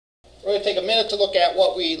we're going to take a minute to look at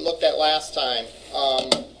what we looked at last time,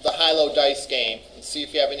 the high-low dice game, and see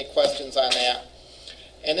if you have any questions on that.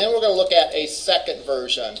 And then we're going to look at a second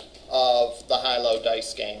version of the high-low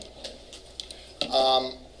dice game,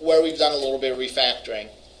 where we've done a little bit of refactoring.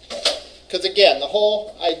 Because again, the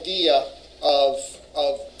whole idea of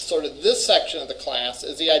sort of this section of the class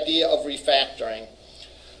is the idea of refactoring.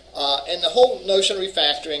 And the whole notion of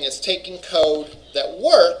refactoring is taking code that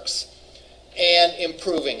works and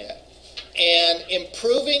improving it. And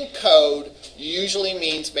improving code usually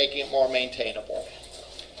means making it more maintainable.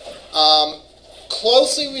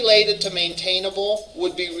 Closely related to maintainable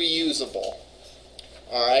would be reusable.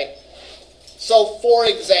 All right. So, for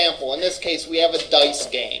example, in this case, we have a dice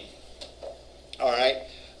game. All right.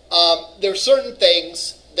 There are certain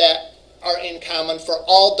things that are in common for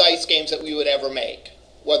all dice games that we would ever make,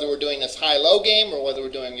 whether we're doing this high-low game or whether we're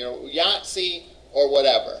doing your Yahtzee or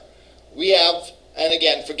whatever. We have, and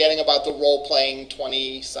again, forgetting about the role-playing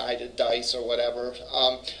 20-sided dice or whatever,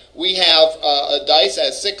 we have a dice that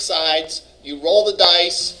has 6 sides. You roll the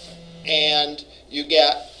dice, and you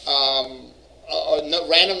get a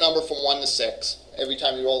random number from 1 to 6 every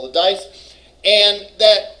time you roll the dice, and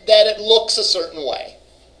that it looks a certain way.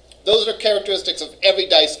 Those are characteristics of every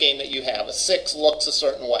dice game that you have. A 6 looks a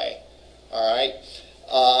certain way, all right,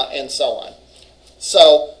 and so on.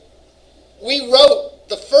 So we wrote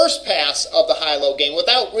the first pass of the high-low game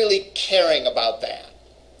without really caring about that,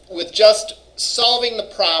 with just solving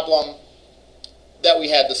the problem that we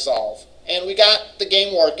had to solve. And we got the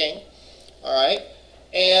game working, all right,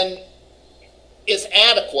 and it's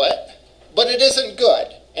adequate, but it isn't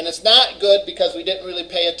good. And it's not good because we didn't really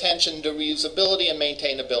pay attention to reusability and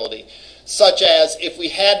maintainability, such as if we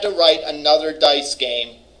had to write another dice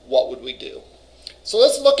game, what would we do? So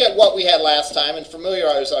let's look at what we had last time and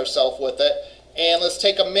familiarize ourselves with it. And let's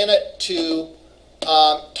take a minute to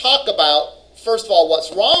talk about, first of all,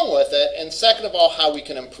 what's wrong with it, and second of all, how we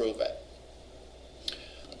can improve it.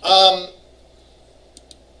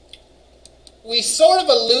 We sort of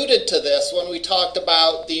alluded to this when we talked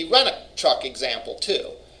about the rent-a-truck example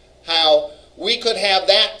too. How we could have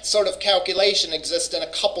that sort of calculation exist in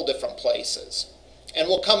a couple different places. And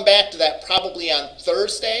we'll come back to that probably on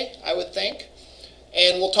Thursday, I would think.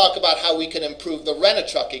 And we'll talk about how we can improve the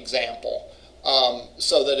rent-a-truck example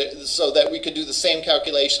so that we could do the same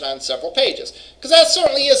calculation on several pages. Because that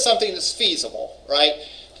certainly is something that's feasible, right?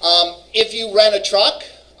 If you rent a truck,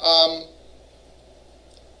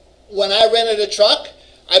 when I rented a truck,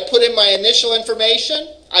 I put in my initial information.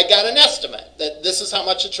 I got an estimate that this is how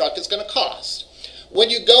much a truck is going to cost. When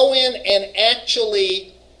you go in and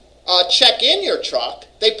actually check in your truck,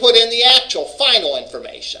 they put in the actual final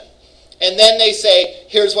information. And then they say,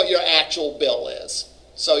 here's what your actual bill is.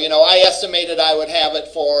 So, you know, I estimated I would have it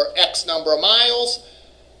for X number of miles.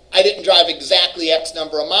 I didn't drive exactly X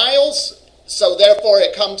number of miles, so therefore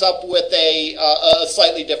it comes up with a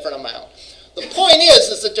slightly different amount. The point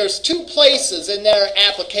is that there's 2 places in their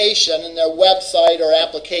application, in their website or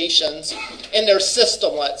applications, in their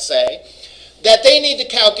system, let's say, that they need to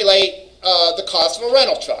calculate the cost of a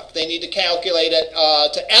rental truck. They need to calculate it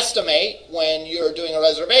to estimate when you're doing a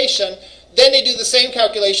reservation. Then they do the same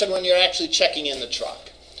calculation when you're actually checking in the truck.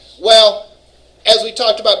 Well, as we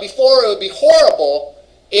talked about before, it would be horrible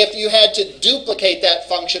if you had to duplicate that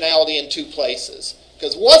functionality in 2 places.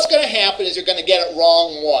 Because what's going to happen is you're going to get it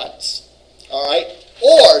wrong once. All right?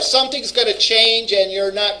 Or something's going to change and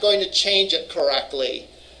you're not going to change it correctly.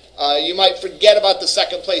 You might forget about the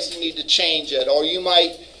second place you need to change it, or you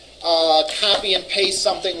might copy and paste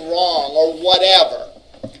something wrong, or whatever.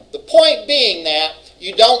 The point being that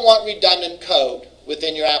you don't want redundant code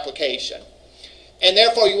within your application. And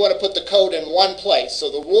therefore you want to put the code in one place.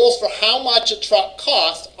 So the rules for how much a truck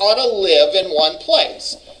costs ought to live in one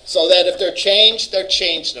place, so that if they're changed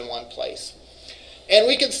in one place. And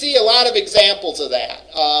we can see a lot of examples of that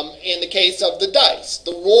in the case of the dice.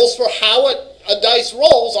 The rules for how a dice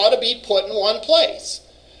rolls ought to be put in one place.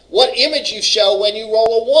 What image you show when you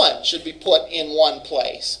roll a 1 should be put in one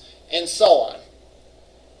place, and so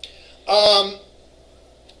on.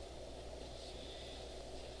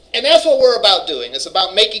 And that's what we're about doing. It's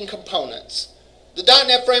about making components. The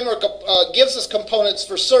 .NET Framework gives us components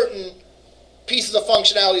for certain pieces of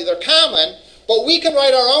functionality that are common, but we can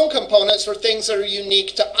write our own components for things that are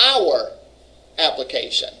unique to our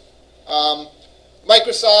application.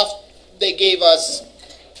 Microsoft, they gave us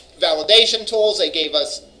validation tools, they gave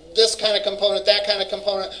us this kind of component, that kind of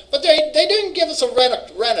component, but they didn't give us a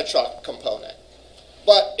rent-a-truck component.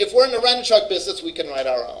 But if we're in the rent-a-truck business, we can write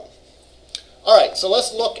our own. All right, so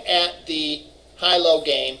let's look at the high-low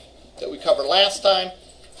game that we covered last time,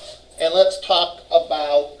 and let's talk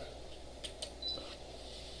about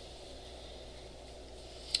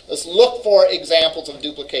Let's look for examples of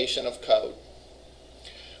duplication of code.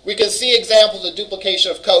 We can see examples of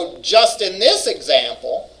duplication of code just in this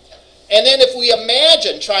example. And then if we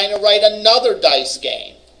imagine trying to write another dice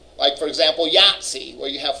game, like for example Yahtzee, where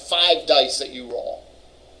you have 5 dice that you roll,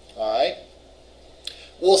 all right,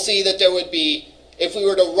 we'll see that there would be, if we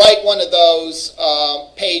were to write one of those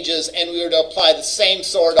pages and we were to apply the same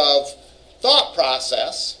sort of thought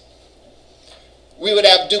process, we would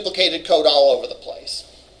have duplicated code all over the place.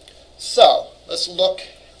 So let's look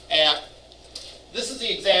at, this is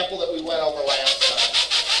the example that we went over last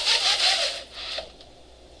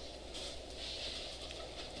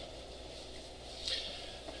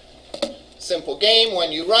time. Simple game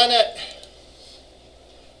when you run it.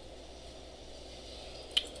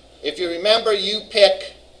 If you remember, you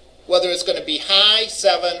pick whether it's going to be high,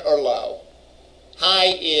 7, or low.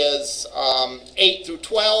 High is 8 through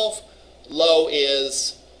 12, low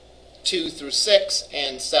is 2 through 6,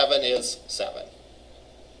 and 7 is 7.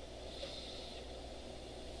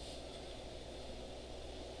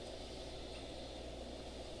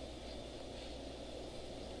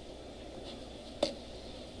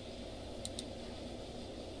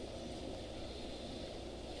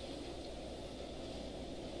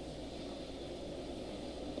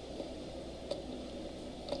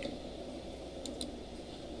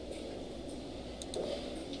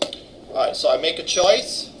 Alright, so I make a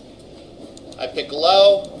choice. I pick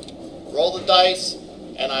low, roll the dice,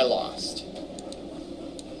 and I lost.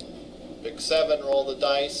 Pick 7, roll the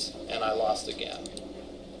dice, and I lost again.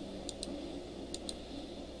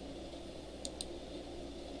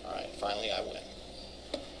 Alright, finally I win.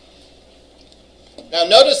 Now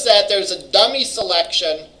notice that there's a dummy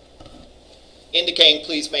selection indicating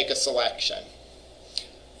please make a selection.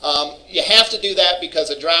 You have to do that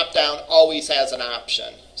because a drop-down always has an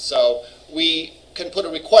option. So we can put a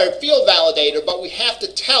required field validator, but we have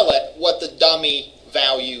to tell it what the dummy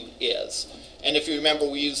value is. And if you remember,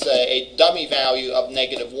 we used a dummy value of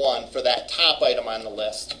 -1 for that top item on the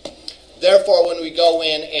list. Therefore, when we go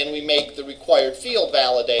in and we make the required field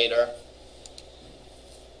validator,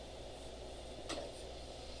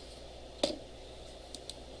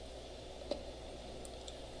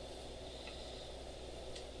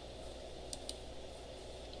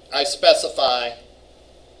 I specify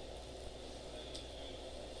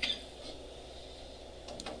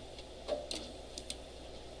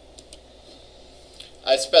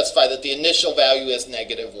that the initial value is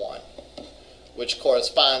 -1, which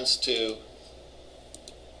corresponds to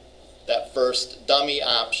that first dummy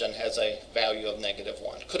option has a value of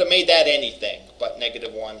 -1. Could have made that anything, but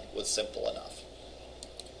 -1 was simple enough.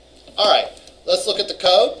 All right, let's look at the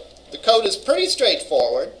code. The code is pretty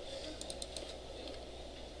straightforward.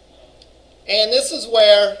 And this is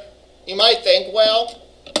where you might think, well,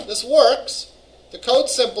 this works. The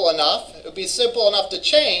code's simple enough. It would be simple enough to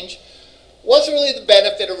change. What's really the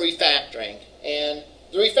benefit of refactoring? And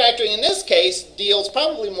the refactoring in this case deals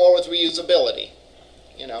probably more with reusability.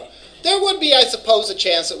 You know, there would be, I suppose, a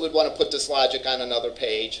chance that we'd want to put this logic on another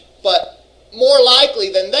page. But more likely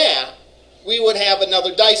than that, we would have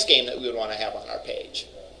another dice game that we would want to have on our page.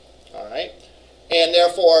 All right? And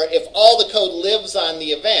therefore, if all the code lives on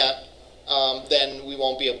the event, then we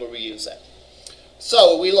won't be able to reuse it.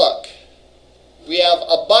 So we look. We have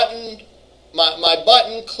a button, my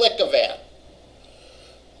button click event.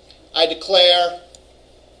 I declare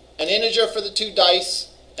an integer for the 2 dice,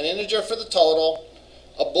 an integer for the total,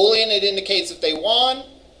 a boolean that indicates if they won,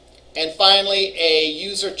 and finally a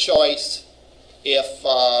user choice if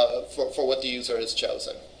for what the user has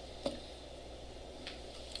chosen.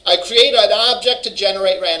 I create an object to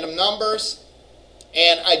generate random numbers,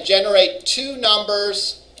 and I generate 2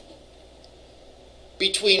 numbers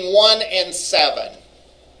between 1 and 7.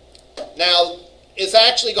 Now, it's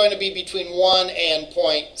actually going to be between 1 and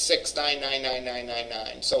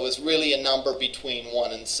 0.699999. So it's really a number between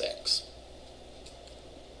 1 and 6.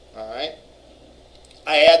 All right.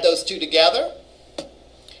 I add those 2 together.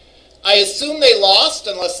 I assume they lost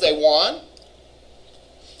unless they won.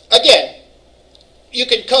 Again, you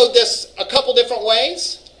can code this a couple different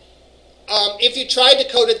ways. If you tried to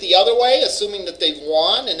code it the other way, assuming that they've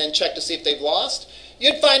won and then check to see if they've lost,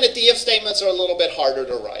 you'd find that the if statements are a little bit harder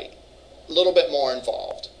to write, a little bit more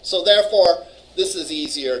involved. So therefore, this is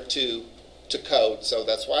easier to code, so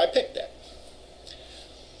that's why I picked it.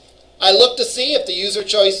 I look to see if the user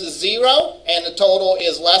choice is 0 and the total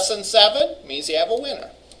is less than 7, it means you have a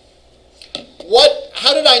winner.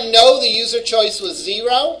 How did I know the user choice was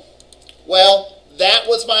 0? Well, that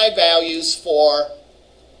was my values for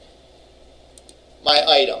my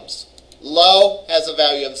items. Low has a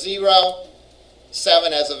value of 0,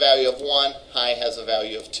 7 has a value of 1, high has a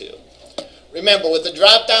value of 2. Remember, with the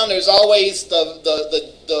drop-down, there's always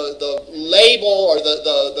the label or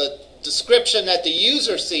the description that the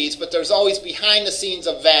user sees, but there's always behind the scenes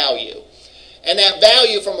a value. And that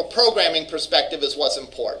value from a programming perspective is what's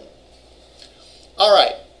important. All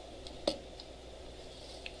right.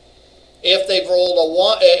 If they've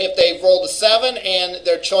rolled a 7 and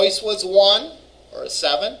their choice was 1 or a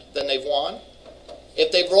 7, then they've won.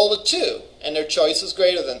 If they've rolled a 2 and their choice is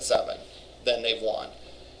greater than 7, then they've won.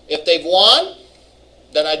 If they've won,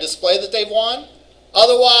 then I display that they've won.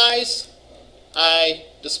 Otherwise, I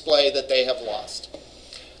display that they have lost.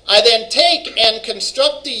 I then take and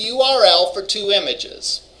construct the URL for 2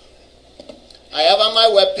 images. I have on my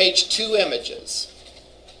web page 2 images.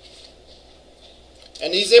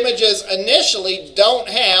 And these images initially don't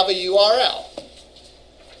have a URL.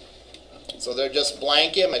 So they're just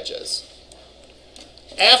blank images.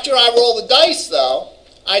 After I roll the dice, though,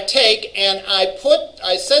 I take and I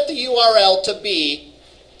set the URL to be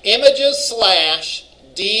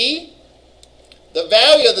images/d, the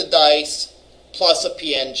value of the dice, plus a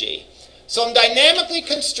PNG. So I'm dynamically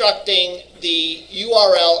constructing the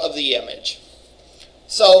URL of the image.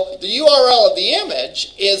 So the URL of the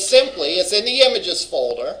image is simply, it's in the images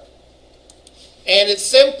folder, and it's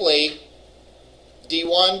simply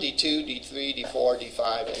D1, D2, D3, D4,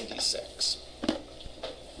 D5, and D6.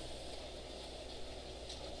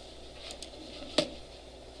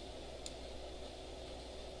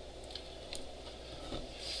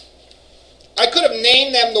 I could have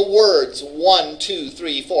named them the words 1, 2,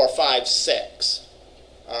 3, 4, 5, 6.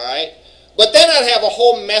 All right? But then I'd have a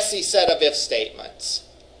whole messy set of if statements.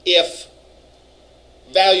 If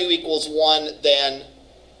value equals 1, then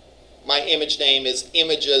my image name is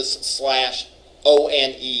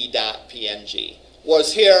images/one.png.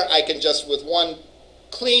 Whereas here, I can just, with one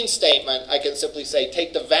clean statement, I can simply say,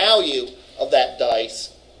 take the value of that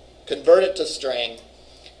dice, convert it to string,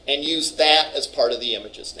 and use that as part of the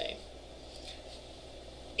images name.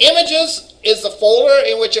 Images is the folder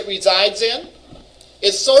in which it resides in.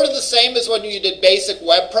 It's sort of the same as when you did basic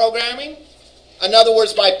web programming. In other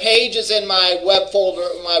words, my page is in my web folder,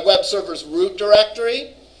 my web server's root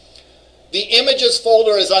directory. The images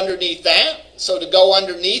folder is underneath that. So to go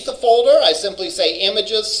underneath the folder, I simply say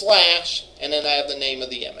images/ and then I have the name of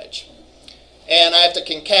the image. And I have to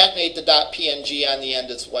concatenate the .png on the end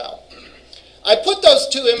as well. I put those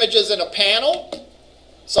 2 images in a panel,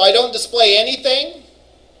 so I don't display anything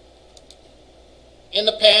in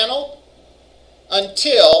the panel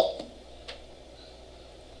until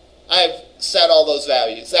I've set all those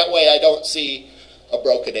values. That way I don't see a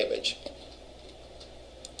broken image.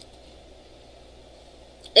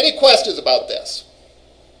 Any questions about this?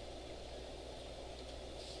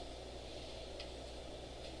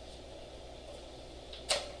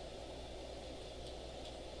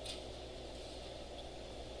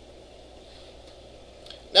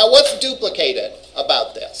 Now, what's duplicated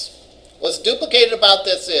about this? What's duplicated about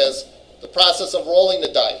this is the process of rolling the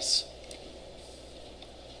dice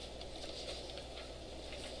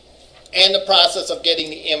and the process of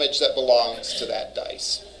getting the image that belongs to that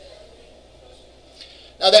dice.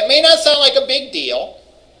 Now, that may not sound like a big deal,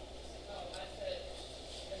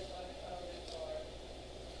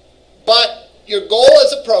 but your goal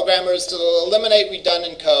as a programmer is to eliminate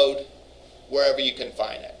redundant code wherever you can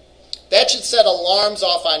find it. That should set alarms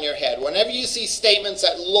off on your head. Whenever you see statements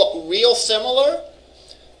that look real similar,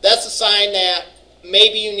 that's a sign that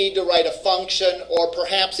maybe you need to write a function or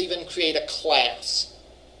perhaps even create a class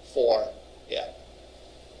for it.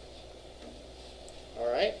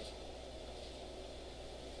 All right?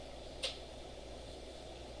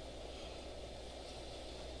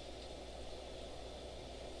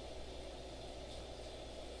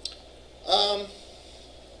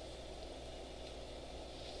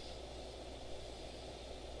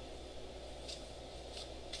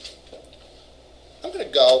 I'm going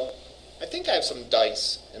to go. I think I have some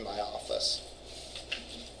dice in my office.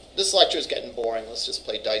 This lecture is getting boring. Let's just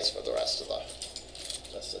play dice for the rest of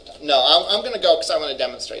the time. No, I'm going to go because I want to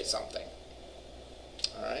demonstrate something.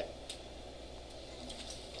 All right?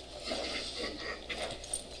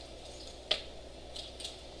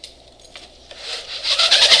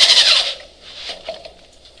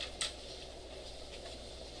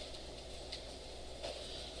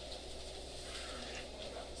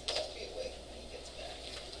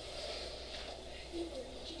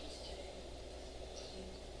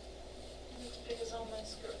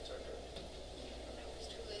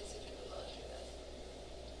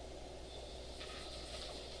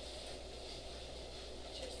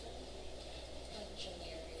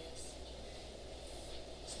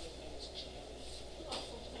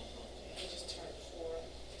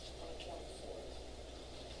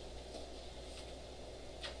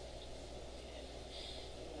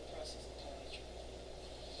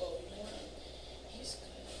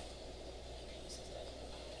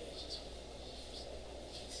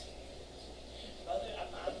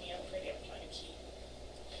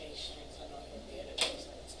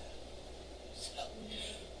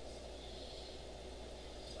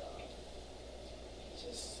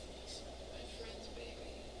 just, my friend's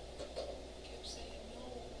baby kept saying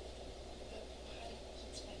no, but why?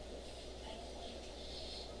 It's my birth. I don't like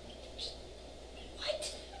it. What?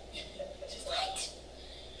 Just what?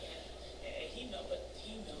 Yeah, he knows, but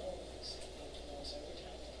he knows. Like, you know, so every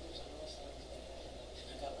time he proves on all sides that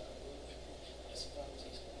I got like a rule. That's a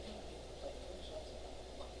conversation. You know, like, proves on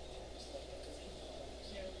it's like that because he knows.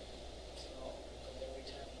 Yeah. So, but every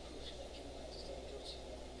time he proves, like, you know, I just don't do it. So,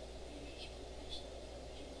 you just prove yourself.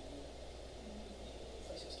 You know, if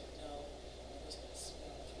I just don't know, what's that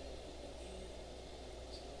smell for that people in?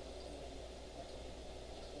 So, you know, like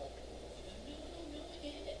a collectible. No,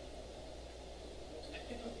 hit it.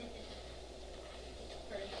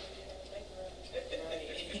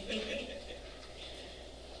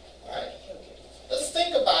 All right. Let's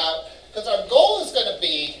think about, because our goal is going to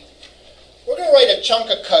be, we're going to write a chunk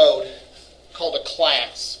of code called a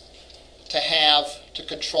class to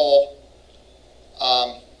control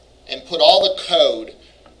and put all the code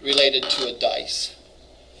related to a dice.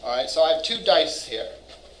 All right, so I have 2 dice here.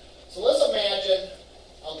 So let's imagine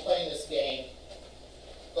I'm playing this game,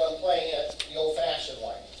 but I'm playing it the old-fashioned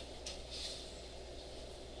way.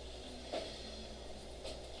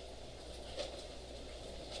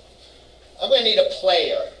 I'm going to need a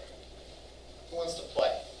player. Who wants to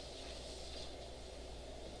play?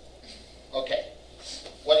 Okay.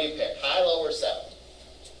 What do you pick? High, low, or 7?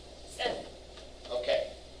 7. Okay.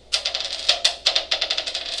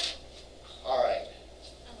 All right.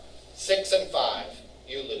 6 and 5.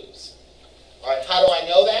 You lose. All right. How do I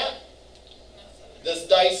know that? This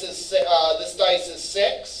dice is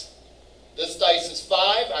 6. This dice is 5.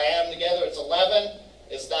 I add them together. It's 11.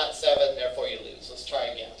 It's not 7. Therefore, you lose. Let's try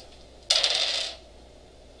again.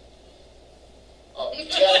 Oh, you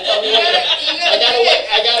gotta tell me what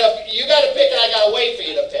you gotta pick, and I gotta wait for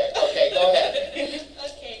you to pick. Okay, go ahead.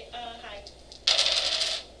 Okay, hi.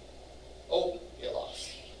 Oh, you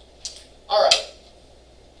lost. All right,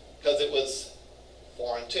 because it was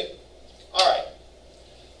 4 and 2. All right,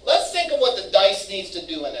 let's think of what the dice needs to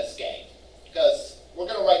do in this game, because we're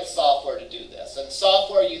going to write software to do this. And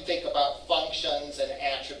software, you think about functions and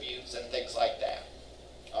attributes and things like that.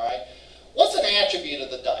 All right, what's an attribute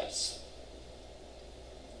of the dice?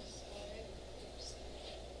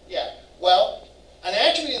 Yeah, well, an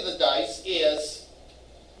attribute of the dice is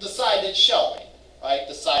the side that's showing, right?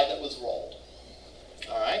 The side that was rolled.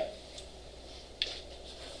 All right?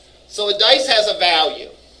 So a dice has a value.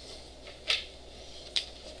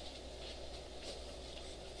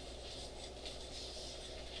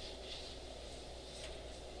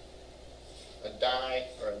 A die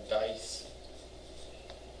or a dice.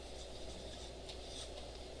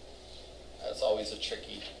 That's always a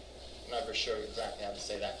tricky. I'm never sure exactly how to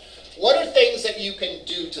say that. What are things that you can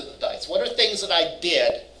do to the dice? What are things that I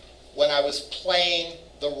did when I was playing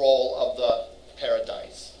the roll of the pair of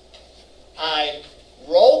dice? I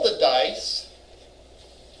rolled the dice,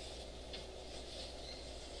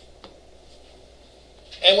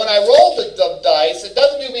 and when I rolled the dice, it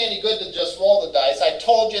doesn't do me any good to just roll the dice. I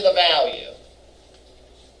told you the value.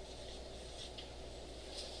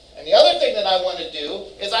 And the other thing that I want to do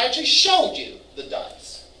is I actually showed you the dice.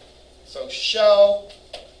 So show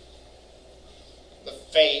the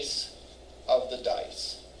face of the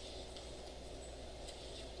dice.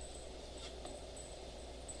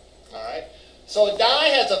 All right. So a die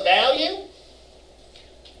has a value.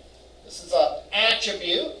 This is an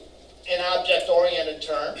attribute in object-oriented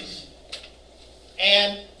terms.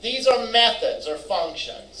 And these are methods or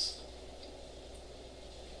functions.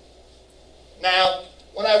 Now,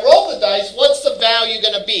 when I roll the dice, what's the value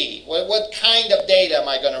going to be? What kind of data am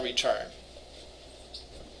I going to return?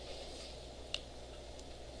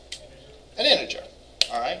 An integer.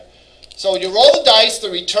 All right. So when you roll the dice, the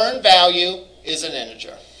return value is an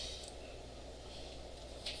integer.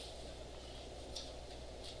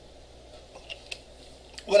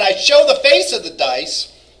 When I show the face of the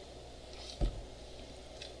dice,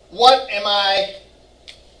 what's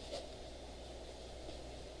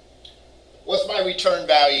my return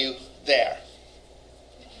value there?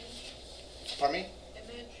 Pardon me?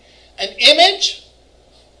 Image. An image,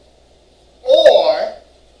 or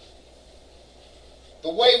the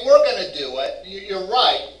way we're going to do it, you're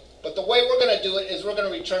right, but the way we're going to do it is we're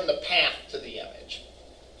going to return the path to the image.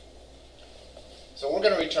 So we're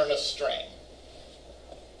going to return a string.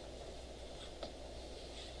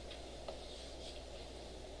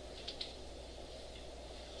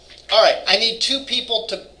 All right, I need 2 people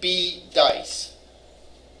to be dice.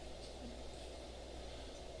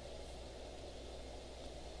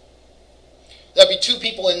 There'll be 2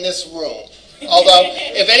 people in this room. Although,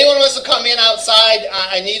 if anyone wants to come in outside,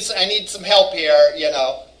 I need some help here, you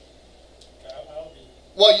know.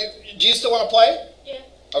 Well, do you still want to play? Yeah.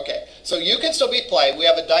 Okay, so you can still be played. We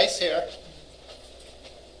have a dice here.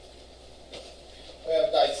 We have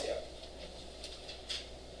a dice here.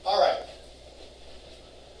 All right.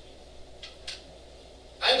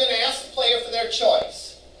 I'm going to ask the player for their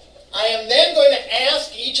choice. I am then going to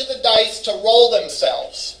ask each of the dice to roll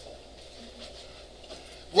themselves.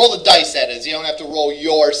 Roll the dice, that is. You don't have to roll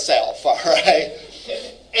yourself, all right?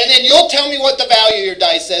 And then you'll tell me what the value of your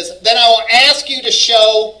dice is. Then I will ask you to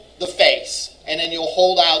show the face. And then you'll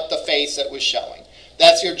hold out the face that was showing.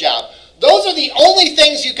 That's your job. Those are the only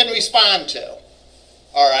things you can respond to.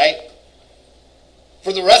 All right?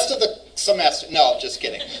 For the rest of the semester. No, just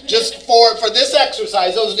kidding. Just for this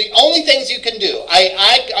exercise, those are the only things you can do.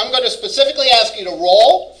 I'm going to specifically ask you to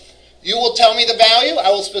roll. You will tell me the value. I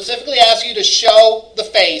will specifically ask you to show the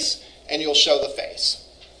face, and you'll show the face.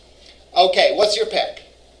 Okay, what's your pick?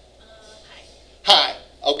 Hi.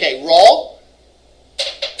 Okay, roll.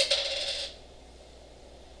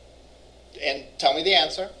 And tell me the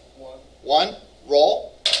answer. 1. 1.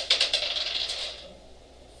 Roll.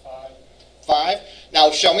 5. 5. Now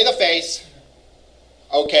show me the face.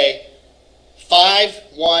 Okay. 5,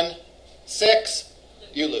 1, 6.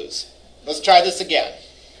 You lose. Let's try this again.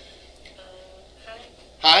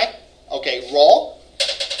 Hi. Okay, roll.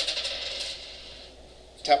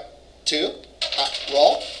 2.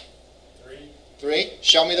 Roll. 3.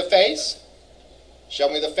 Show me the face. Show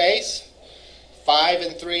me the face. 5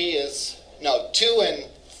 and 3 is... No, 2 and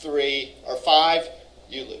 3 or 5,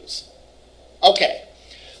 you lose. Okay.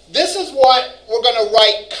 This is what we're going to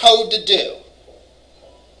write code to do.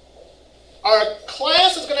 Our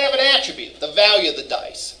class is going to have an attribute, the value of the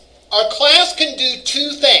dice. Our class can do 2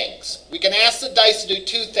 things. We can ask the dice to do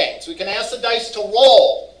 2 things. We can ask the dice to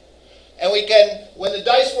roll. And we can, when the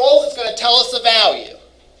dice rolls, it's going to tell us the value.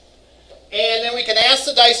 And then we can ask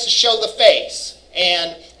the dice to show the face.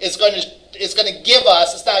 And it's going to give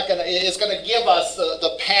us, it's going to give us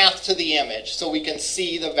the path to the image so we can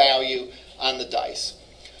see the value on the dice.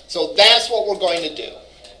 So that's what we're going to do.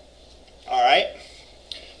 All right?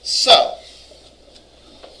 So,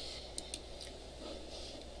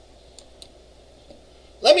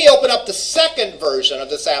 let me open up the second version of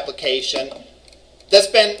this application that's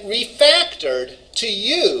been refactored to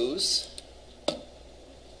use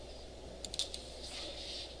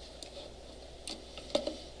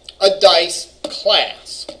a dice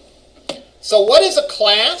class. So what is a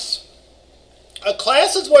class? A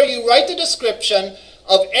class is where you write the description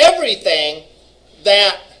of everything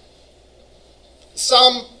that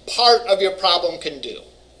some part of your problem can do.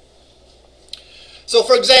 So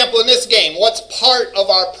for example, in this game, what's part of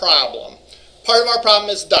our problem? Part of our problem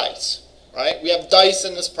is dice, right? We have dice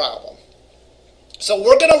in this problem. So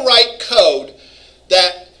we're going to write code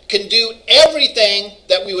that can do everything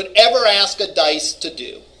that we would ever ask a dice to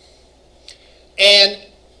do. And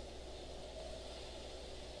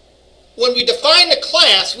when we define the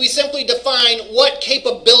class, we simply define what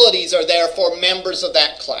capabilities are there for members of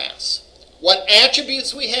that class. What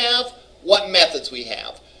attributes we have, what methods we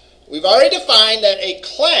have. We've already defined that a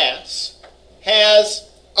class has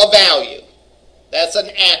a value. That's an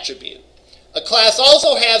attribute. A class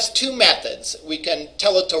also has 2 methods. We can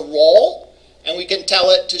tell it to roll, and we can tell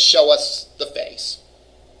it to show us the face.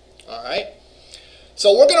 All right?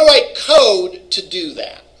 So we're going to write code to do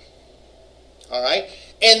that. All right?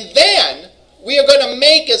 And then we are going to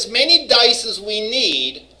make as many dice as we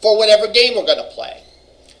need for whatever game we're going to play.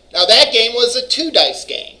 Now that game was a 2-dice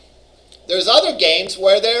game. There's other games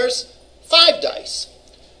where there's 5 dice.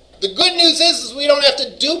 The good news is we don't have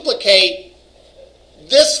to duplicate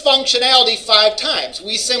this functionality 5 times.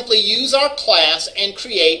 We simply use our class and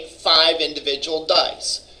create 5 individual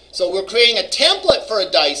dice. So we're creating a template for a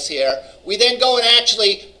dice here. We then go and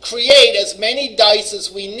actually create as many dice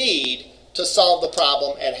as we need to solve the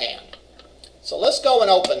problem at hand. So let's go and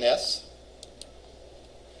open this.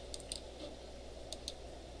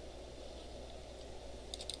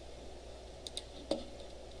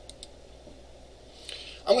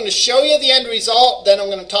 I'm going to show you the end result, then I'm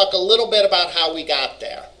going to talk a little bit about how we got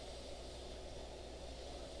there.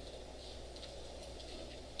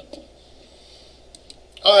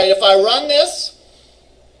 All right, if I run this,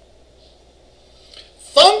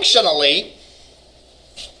 functionally,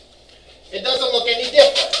 it doesn't look any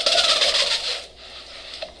different.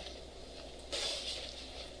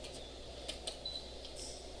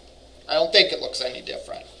 I don't think it looks any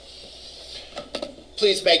different.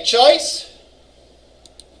 Please make choice.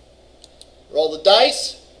 Roll the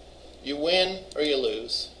dice. You win or you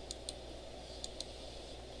lose.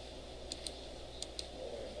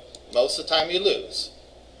 Most of the time you lose.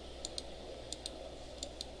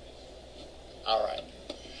 All right.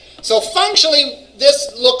 So functionally,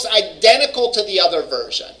 this looks identical to the other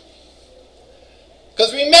version.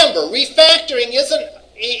 Because remember, refactoring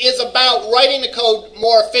is about writing the code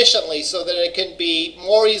more efficiently so that it can be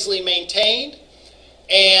more easily maintained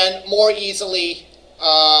and more easily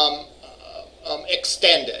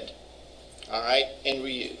extended, all right, and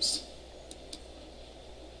reused.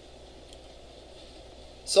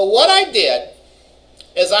 So what I did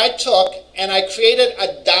is I took and I created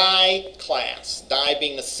a die class, die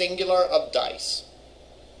being the singular of dice.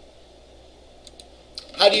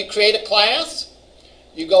 How do you create a class?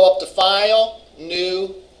 You go up to File,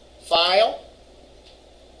 New, File,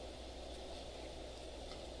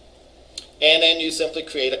 and then you simply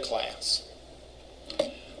create a class.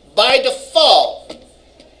 By default,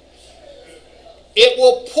 it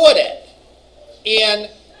will put it in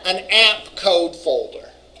an app code folder.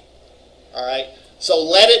 All right? So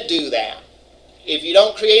let it do that. If you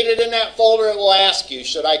don't create it in that folder, it will ask you,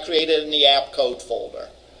 should I create it in the app code folder?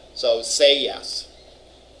 So say yes.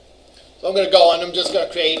 So I'm going to go and I'm just going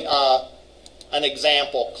to create an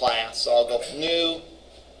example class. So I'll go New,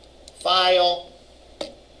 File,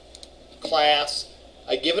 Class.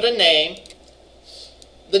 I give it a name.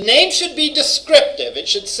 The name should be descriptive. It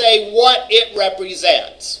should say what it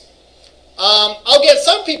represents. I'll get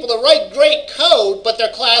some people to write great code, but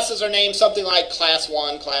their classes are named something like Class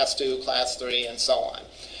 1, Class 2, Class 3, and so on.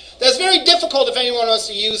 That's very difficult if anyone wants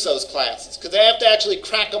to use those classes, because they have to actually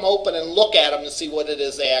crack them open and look at them to see what it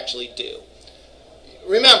is they actually do.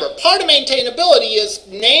 Remember, part of maintainability is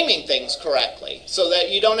naming things correctly, so that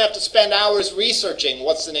you don't have to spend hours researching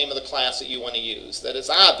what's the name of the class that you want to use, that is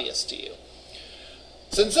obvious to you.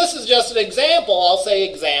 Since this is just an example, I'll say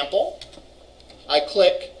example. I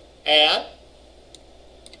click Add.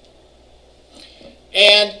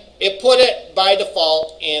 And it put it by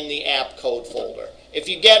default in the app code folder. If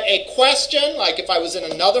you get a question, like if I was in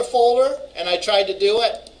another folder and I tried to do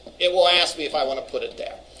it, it will ask me if I want to put it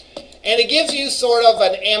there. And it gives you sort of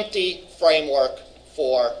an empty framework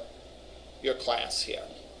for your class here.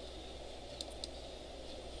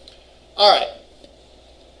 All right.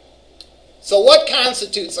 So what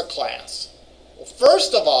constitutes a class? Well,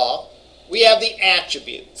 first of all, we have the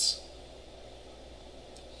attributes.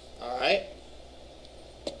 All right.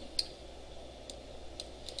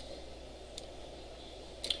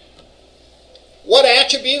 What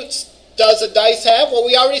attributes does a dice have? Well,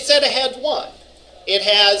 we already said it had one. It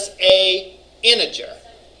has an integer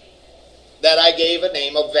that I gave a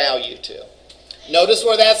name of value to. Notice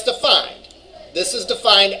where that's defined. This is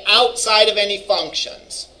defined outside of any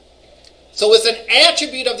functions. So it's an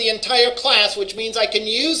attribute of the entire class, which means I can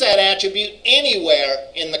use that attribute anywhere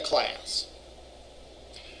in the class.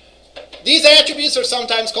 These attributes are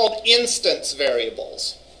sometimes called instance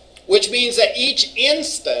variables, which means that each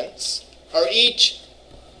instance or each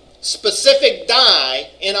specific die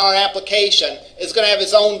in our application is going to have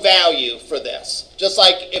its own value for this. Just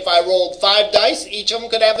like if I rolled 5 dice, each of them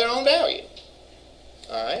could have their own value.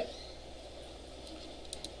 All right?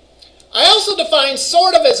 I also define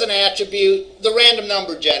sort of as an attribute the random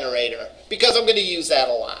number generator, because I'm going to use that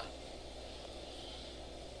a lot.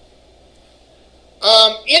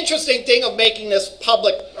 Interesting thing of making this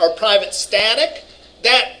public or private static,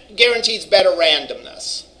 that guarantees better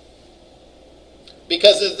randomness.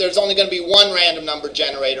 Because there's only going to be one random number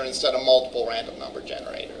generator instead of multiple random number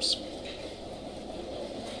generators.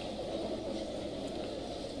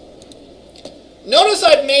 Notice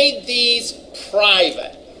I've made these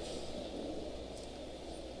private.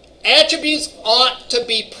 Attributes ought to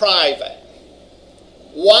be private.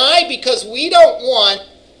 Why? Because we don't want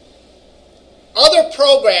other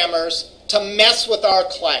programmers to mess with our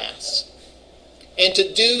class and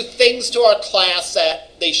to do things to our class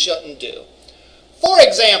that they shouldn't do. For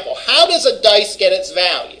example, how does a dice get its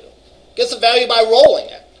value? It gets a value by rolling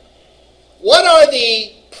it. What are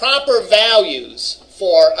the proper values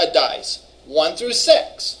for a dice? 1 through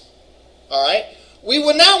 6. All right? We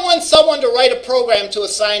would not want someone to write a program to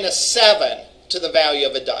assign a 7 to the value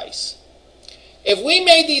of a dice. If we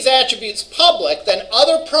made these attributes public, then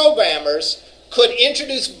other programmers could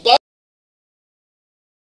introduce bugs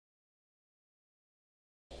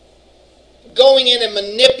going in and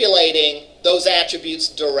manipulating those attributes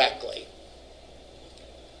directly.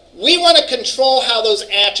 We want to control how those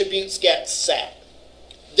attributes get set.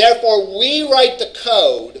 Therefore, we write the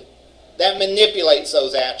code that manipulates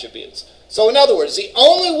those attributes. So in other words, the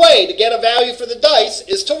only way to get a value for the dice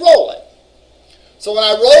is to roll it. So when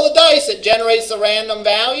I roll the dice, it generates the random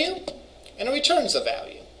value and it returns the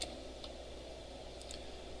value.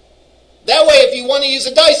 That way, if you want to use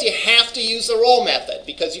a dice, you have to use the roll method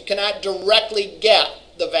because you cannot directly get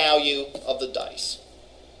the value of the dice.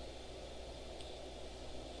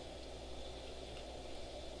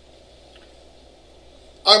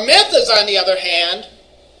 Our methods, on the other hand,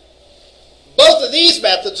 both of these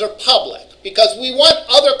methods are public because we want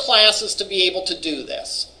other classes to be able to do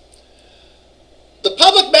this. The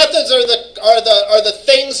public methods are the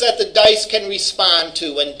things that the dice can respond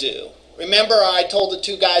to and do. Remember, I told the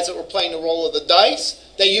two guys that were playing the roll of the dice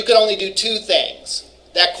that you could only do two things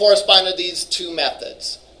that correspond to these two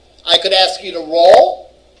methods. I could ask you to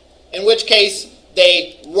roll, in which case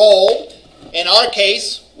they rolled. In our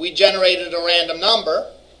case, we generated a random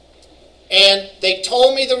number, and they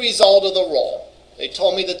told me the result of the roll. They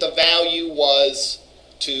told me that the value was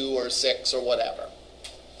 2 or 6 or whatever.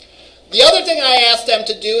 The other thing I asked them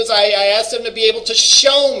to do is I asked them to be able to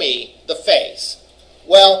show me the face.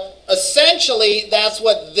 Well, essentially, that's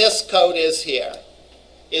what this code is here,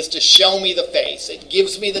 is to show me the face. It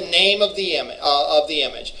gives me the name of the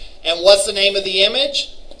image. And what's the name of the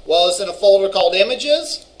image? Well, it's in a folder called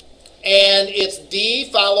Images, and it's D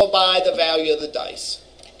followed by the value of the dice.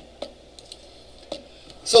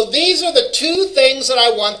 So these are the two things that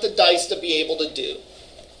I want the dice to be able to do.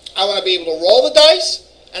 I want to be able to roll the dice,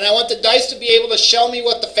 and I want the dice to be able to show me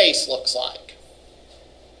what the face looks like.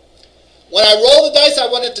 When I roll the dice, I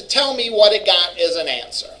want it to tell me what it got as an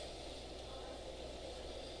answer.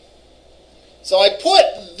 So I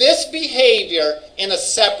put this behavior in a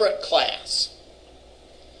separate class.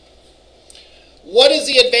 What is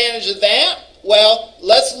the advantage of that? Well,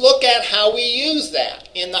 let's look at how we use that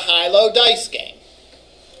in the high-low dice game.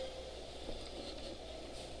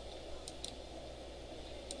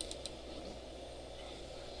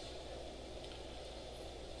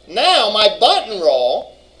 Now my button roll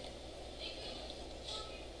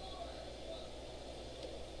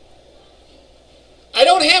I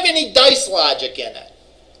don't have any dice logic in it.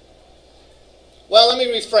 Well, let me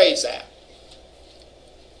rephrase that.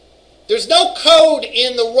 There's no code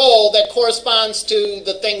in the roll that corresponds to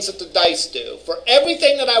the things that the dice do. For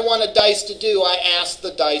everything that I want a dice to do, I ask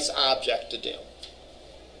the dice object to do.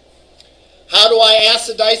 How do I ask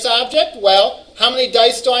the dice object? Well, how many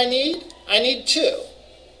dice do I need? I need 2.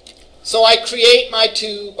 So I create my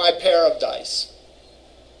pair of dice.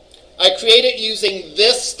 I create it using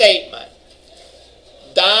this statement.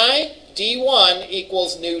 Die, D1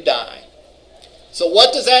 equals new die. So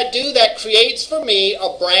what does that do? That creates for me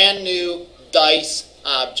a brand new dice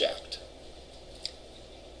object.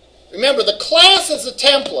 Remember, the class is a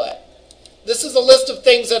template. This is a list of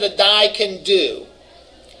things that a die can do.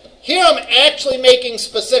 Here I'm actually making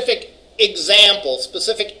specific examples,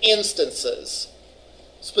 specific instances,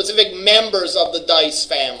 specific members of the dice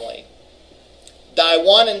family. Die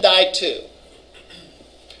 1 and die 2.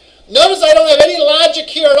 Notice I don't have any logic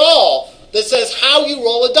here at all that says how you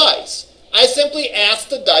roll a dice. I simply ask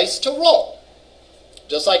the dice to roll,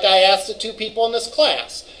 just like I asked the 2 people in this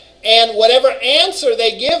class. And whatever answer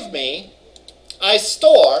they give me, I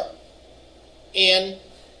store in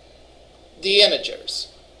the integers.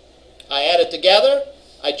 I add it together,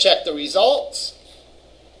 I check the results.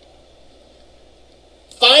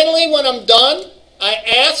 Finally, when I'm done, I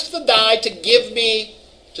ask the die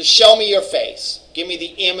to show me your face. Give me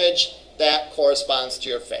the image that corresponds to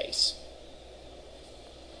your face.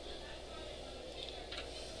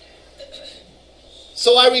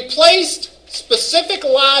 So I replaced specific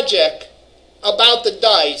logic about the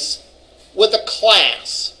dice with a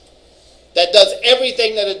class that does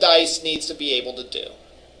everything that a dice needs to be able to do.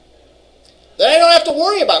 Then I don't have to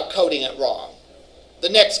worry about coding it wrong the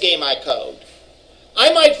next game I code.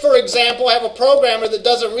 I might, for example, have a programmer that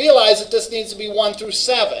doesn't realize that this needs to be 1 through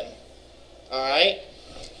 7. All right?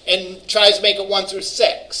 And tries to make it 1 through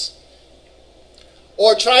 6.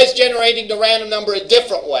 Or tries generating the random number a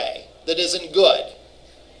different way that isn't good.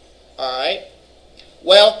 All right?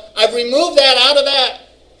 Well, I've removed that out of that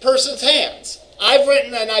person's hands. I've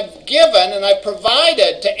written and I've given and I've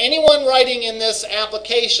provided to anyone writing in this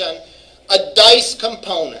application a dice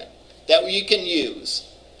component that you can use.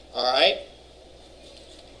 All right?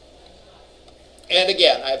 And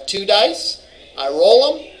again, I have 2 dice. I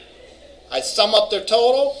roll them. I sum up their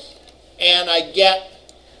total. And I get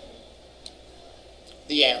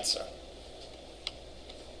the answer.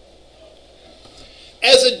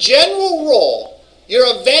 As a general rule, your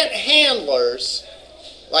event handlers,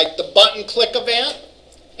 like the button click event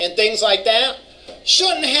and things like that,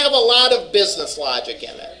 shouldn't have a lot of business logic in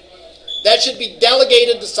it. That should be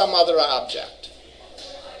delegated to some other object.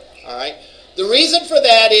 All right? The reason for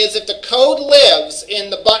that is if the code lives in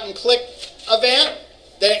the button click event,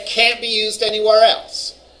 then it can't be used anywhere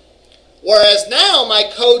else. Whereas now my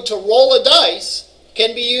code to roll a dice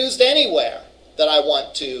can be used anywhere that I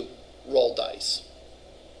want to roll dice.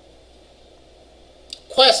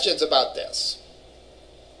 Questions about this?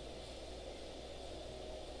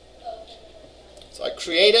 So I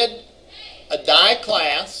created a die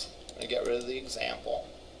class. I'm going to get rid of the example.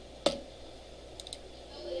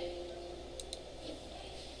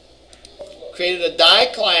 Created a die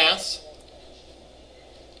class.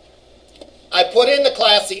 I put in the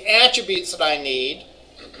class the attributes that I need,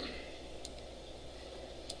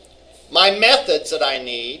 my methods that I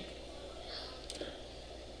need,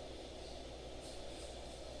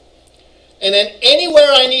 and then anywhere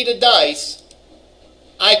I need a dice,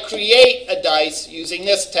 I create a dice using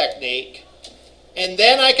this technique, and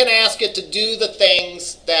then I can ask it to do the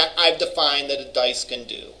things that I've defined that a dice can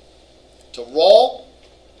do. To roll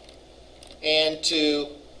and to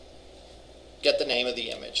get the name of the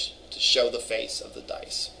image, to show the face of the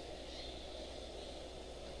dice.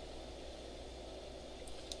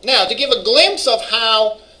 Now, to give a glimpse of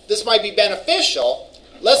how this might be beneficial,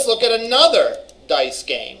 let's look at another dice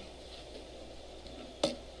game.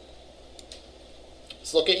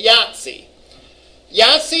 Let's look at Yahtzee.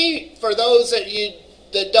 Yahtzee, for those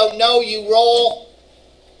that don't know, you roll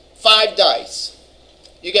 5 dice.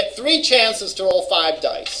 You get 3 chances to roll 5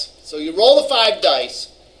 dice. So you roll the 5 dice.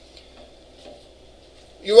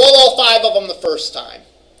 You roll all 5 of them the first time.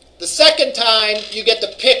 The second time, you get to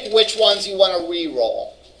pick which ones you want to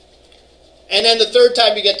re-roll. And then the third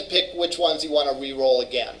time, you get to pick which ones you want to re-roll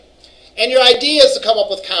again. And your idea is to come up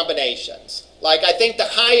with combinations. Like, I think the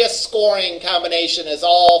highest scoring combination is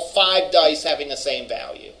all 5 dice having the same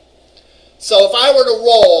value. So if I were to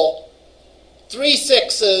roll 3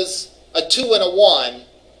 6s, a 2, and a 1,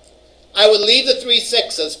 I would leave the 3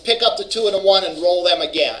 6s, pick up the 2 and a 1, and roll them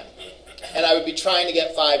again. And I would be trying to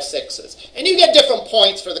get 5 6s. And you get different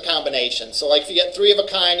points for the combination. So like if you get 3 of a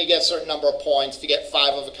kind, you get a certain number of points. If you get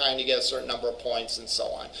 5 of a kind, you get a certain number of points, and so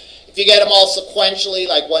on. If you get them all sequentially,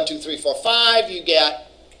 like 1, 2, 3, 4, 5, you get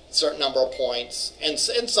a certain number of points, and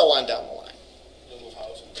so on down the line. Little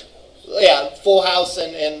house and big house. Yeah, full house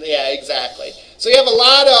and yeah, exactly. So you have a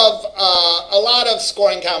lot of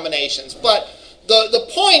scoring combinations. But the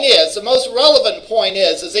point is, the most relevant point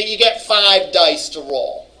is that you get 5 dice to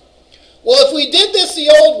roll. Well, if we did this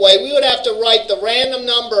the old way, we would have to write the random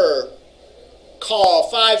number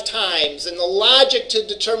call 5 times and the logic to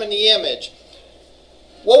determine the image.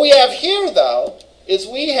 What we have here, though, is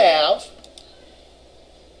we have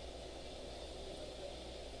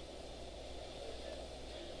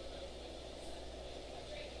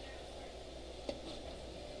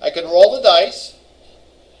I can roll the dice.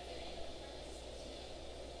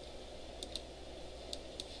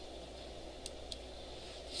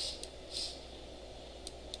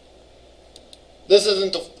 This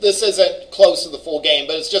isn't close to the full game,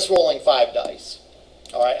 but it's just rolling 5 dice.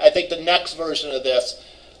 All right. I think the next version of this,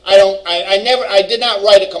 I did not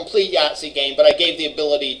write a complete Yahtzee game, but I gave the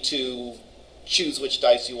ability to choose which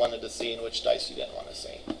dice you wanted to see and which dice you didn't want to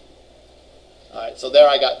see. All right. So there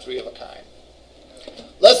I got 3 of a kind.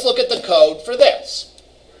 Let's look at the code for this.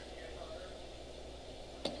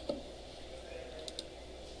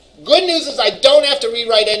 Good news is I don't have to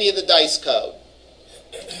rewrite any of the dice code.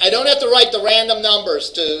 I don't have to write the random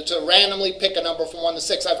numbers to randomly pick a number from 1 to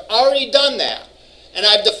 6. I've already done that. And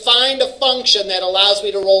I've defined a function that allows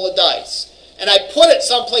me to roll a dice. And I put it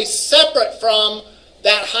someplace separate from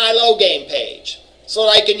that high-low game page so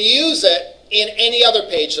that I can use it in any other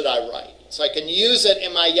page that I write. So I can use it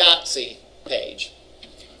in my Yahtzee page.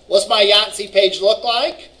 What's my Yahtzee page look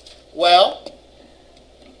like? Well,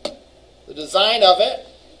 the design of it,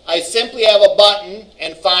 I simply have a button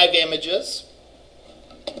and 5 images.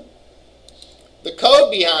 The code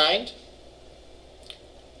behind,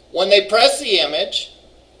 when they press the image,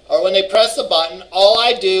 or when they press the button, all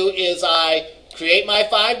I do is I create my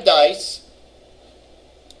 5 dice,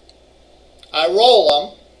 I roll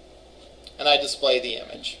them, and I display the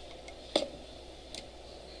image.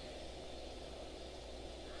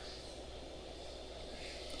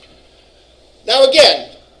 Now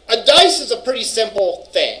again, a dice is a pretty simple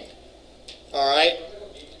thing, all right?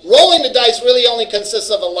 Rolling the dice really only consists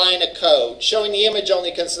of a line of code. Showing the image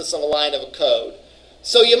only consists of a line of code.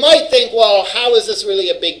 So you might think, well, how is this really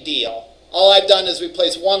a big deal? All I've done is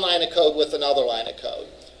replace one line of code with another line of code.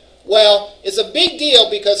 Well, it's a big deal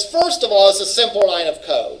because, first of all, it's a simple line of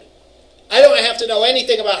code. I don't have to know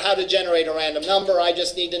anything about how to generate a random number. I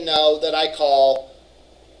just need to know that I call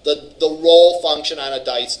the roll function on a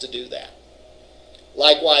dice to do that.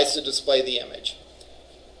 Likewise, to display the image.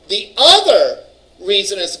 The other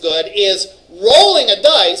reason it's good is rolling a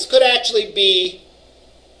dice could actually be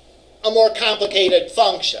a more complicated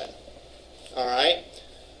function. All right?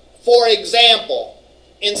 For example,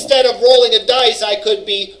 instead of rolling a dice, I could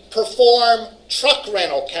be perform truck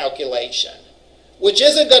rental calculation, which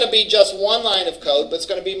isn't going to be just one line of code, but it's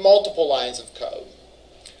going to be multiple lines of code.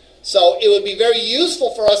 So it would be very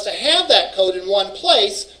useful for us to have that code in one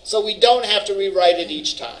place so we don't have to rewrite it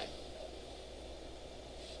each time.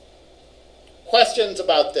 Questions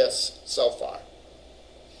about this so far?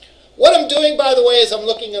 What I'm doing, by the way, is I'm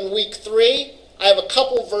looking in week 3. I have a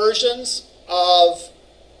couple versions of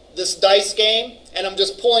this dice game, and I'm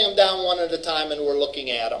just pulling them down one at a time, and we're looking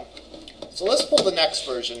at them. So let's pull the next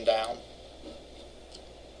version down.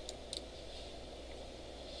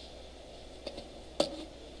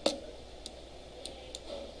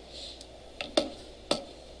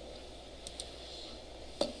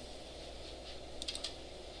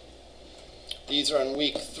 These are in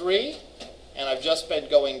week 3, and I've just been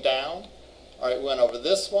going down. All right, we went over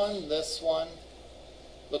this one, this one.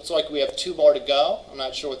 Looks like we have 2 more to go. I'm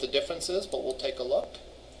not sure what the difference is, but we'll take a look.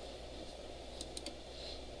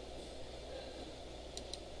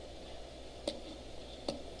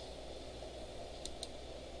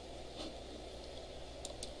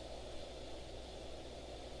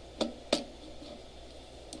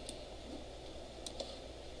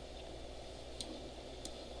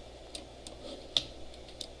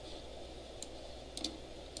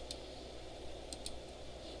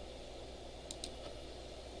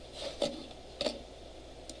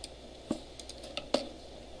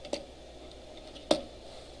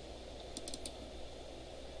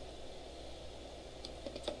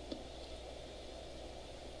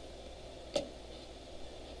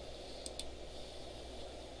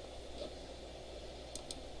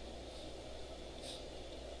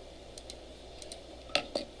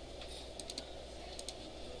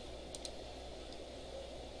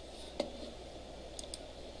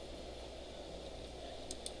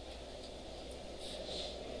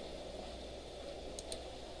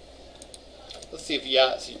 Let's see if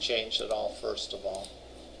Yahtzee changed at all, first of all.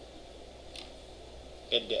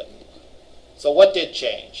 It didn't. So what did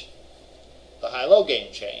change? The high-low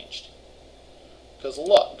game changed. Because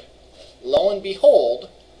look, lo and behold,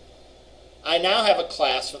 I now have a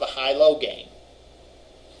class for the high-low game.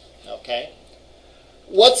 Okay?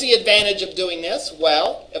 What's the advantage of doing this?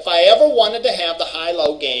 Well, if I ever wanted to have the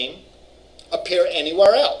high-low game appear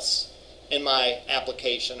anywhere else in my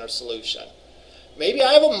application or solution, maybe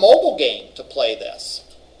I have a mobile game to play this,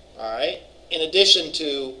 all right, in addition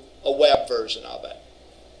to a web version of it,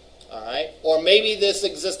 all right? Or maybe this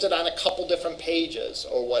existed on a couple different pages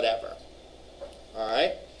or whatever, all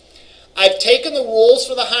right? I've taken the rules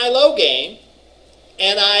for the high-low game,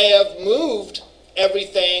 and I have moved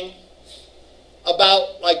everything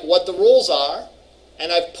about like what the rules are,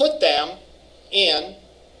 and I've put them in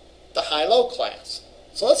the high-low class.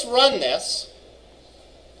 So let's run this.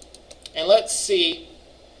 And let's see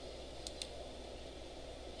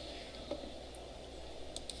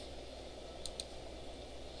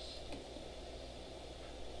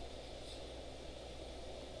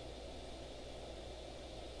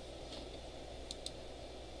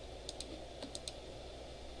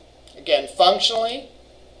again, functionally,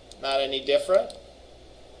 not any different.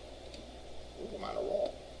 Ooh, I'm on a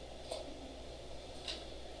roll.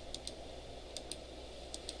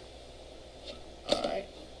 All right.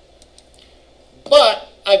 But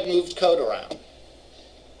I've moved code around.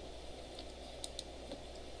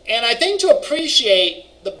 And I think to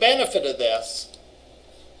appreciate the benefit of this,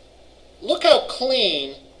 look how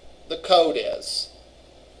clean the code is.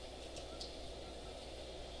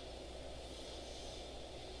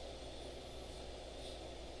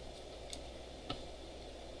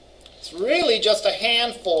 It's really just a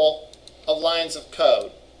handful of lines of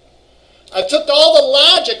code. I've took all the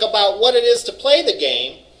logic about what it is to play the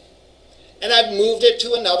game, and I've moved it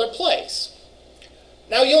to another place.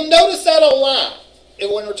 Now you'll notice that a lot.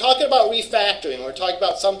 When we're talking about refactoring, we're talking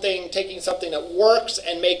about something, taking something that works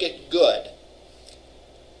and make it good.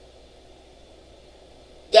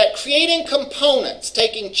 That creating components,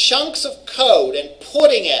 taking chunks of code and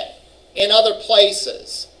putting it in other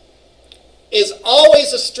places is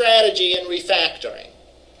always a strategy in refactoring.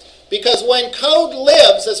 Because when code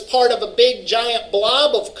lives as part of a big giant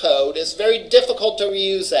blob of code, it's very difficult to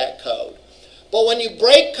reuse that code. But when you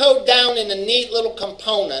break code down into neat little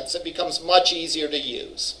components, it becomes much easier to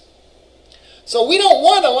use. So we don't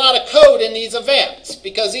want a lot of code in these events,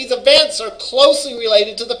 because these events are closely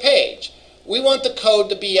related to the page. We want the code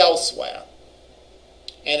to be elsewhere.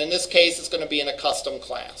 And in this case, it's going to be in a custom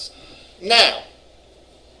class. Now,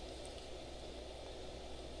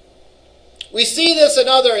 We see this in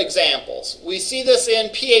other examples. We see this in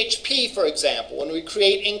PHP, for example, when we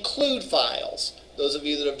create include files, those of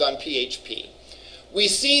you that have done PHP. We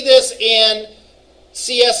see this in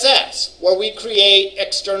CSS, where we create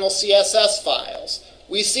external CSS files.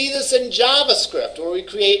 We see this in JavaScript, where we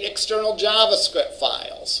create external JavaScript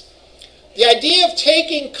files. The idea of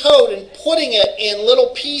taking code and putting it in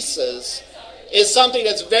little pieces is something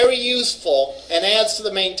that's very useful and adds to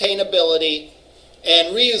the maintainability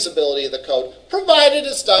and reusability of the code, provided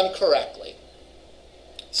it's done correctly.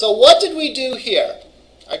 So what did we do here?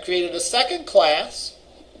 I created a second class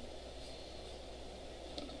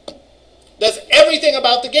that's everything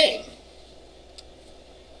about the game.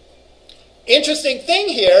 Interesting thing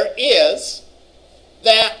here is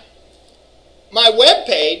that my web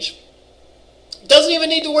page doesn't even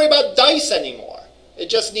need to worry about dice anymore. It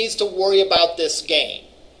just needs to worry about this game.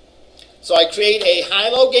 So I create a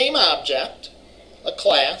high-low game object, a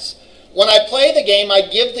class. When I play the game, I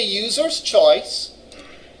give the user's choice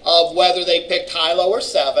of whether they picked high, low, or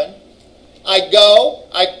 7.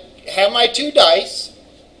 I have my 2 dice.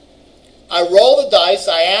 I roll the dice,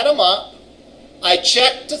 I add them up. I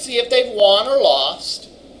check to see if they've won or lost.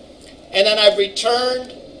 And then I return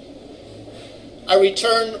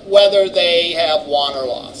whether they have won or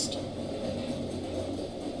lost.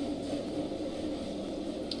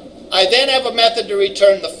 I then have a method to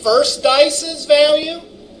return the first dice's value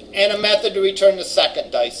and a method to return the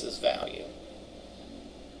second dice's value.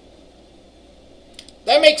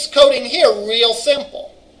 That makes coding here real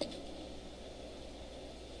simple.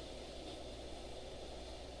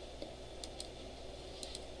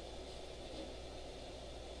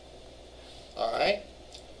 All right.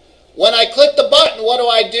 When I click the button, what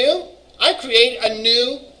do? I create a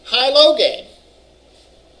new high-low game.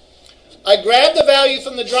 I grab the value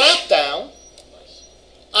from the drop-down.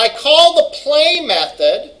 I call the play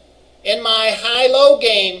method in my high-low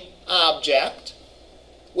game object,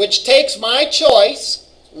 which takes my choice,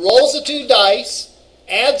 rolls the 2 dice,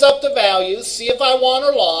 adds up the values, see if I won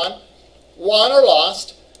or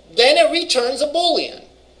lost. Then it returns a Boolean.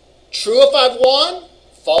 True if I've won,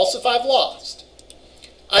 false if I've lost.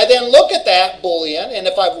 I then look at that Boolean, and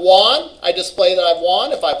if I've won, I display that I've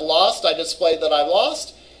won. If I've lost, I display that I've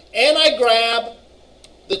lost. And I grab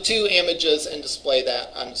the 2 images and display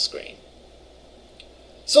that on the screen.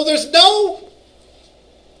 So there's no,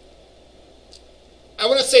 I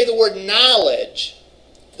want to say the word knowledge.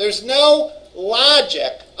 There's no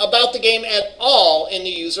logic about the game at all in the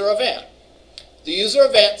user event. The user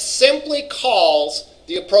event simply calls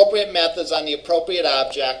the appropriate methods on the appropriate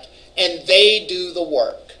object, and they do the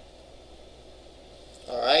work.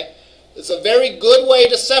 All right? It's a very good way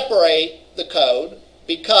to separate the code,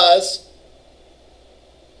 because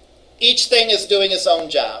each thing is doing its own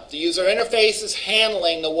job. The user interface is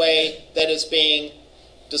handling the way that is being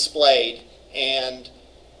displayed, and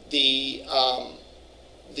the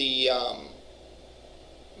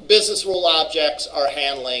business rule objects are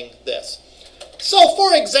handling this. So,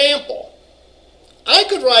 for example, I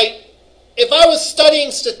could write, if I was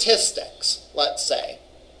studying statistics, let's say,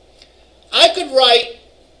 I could write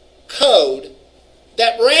code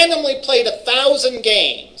that randomly played 1,000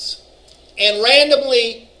 games and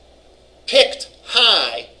randomly picked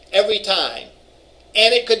high every time.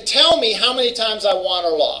 And it could tell me how many times I won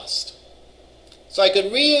or lost. So I could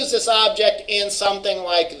reuse this object in something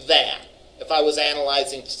like that if I was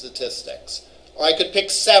analyzing statistics. Or I could pick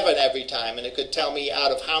 7 every time, and it could tell me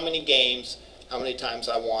out of how many games, how many times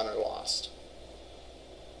I won or lost.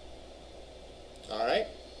 All right?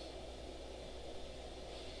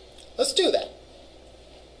 Let's do that.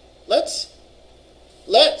 Let's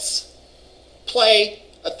play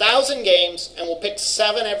 1,000 games, and we'll pick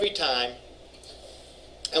 7 every time,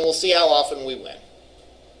 and we'll see how often we win.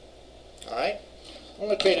 All right? I'm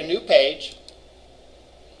going to create a new page.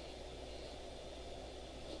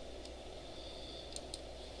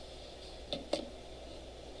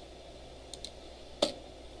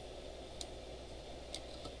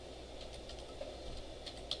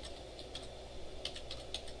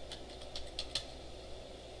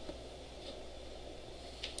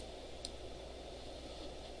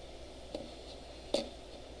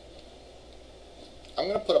 I'm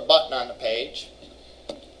going to put a button on the page.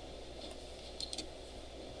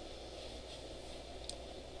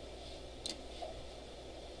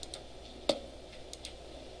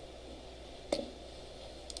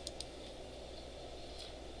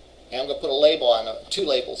 And I'm going to put a label on 2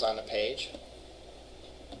 labels on the page.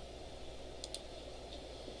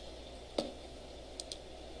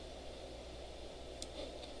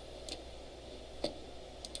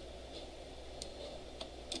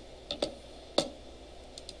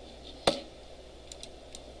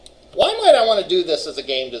 want to do this as a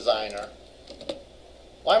game designer?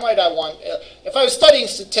 Why might I want, if I was studying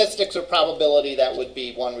statistics or probability, that would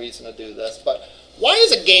be one reason to do this. But why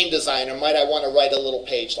as a game designer might I want to write a little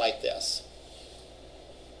page like this?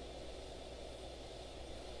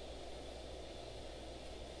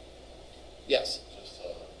 Yes? Just to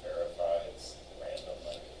verify it's random.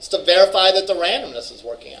 It's to verify that the randomness is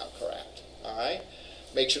working out correct. All right?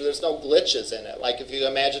 Make sure there's no glitches in it. Like if you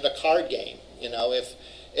imagine a card game, you know, if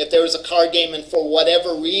there was a card game and for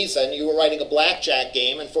whatever reason you were writing a blackjack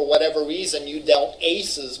game and for whatever reason you dealt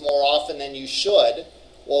aces more often than you should,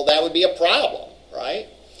 well, that would be a problem, right?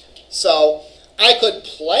 So I could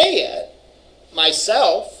play it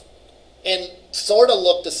myself and sort of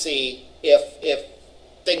look to see if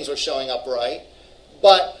things were showing up right.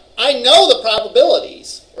 But I know the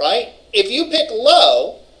probabilities, right? If you pick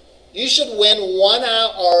low, you should win 1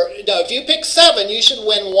 out, or no, if you pick 7, you should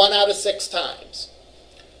win 1 out of 6 times.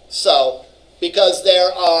 So, because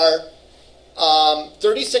there are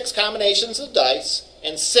 36 combinations of dice,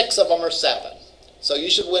 and 6 of them are 7. So you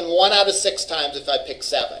should win 1 out of 6 times if I pick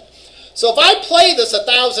 7. So if I play this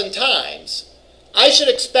 1,000 times, I should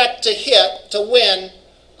expect to win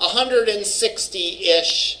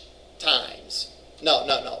 160-ish times.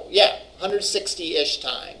 No, yeah, 160-ish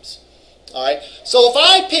times. All right. So if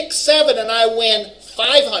I pick 7 and I win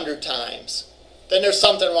 500 times, then there's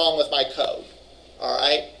something wrong with my code. All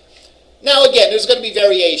right. Now again, there's going to be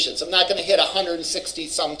variations. I'm not going to hit 160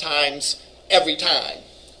 sometimes every time,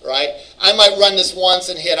 right? I might run this once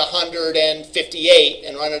and hit 158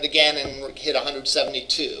 and run it again and hit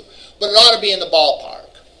 172. But it ought to be in the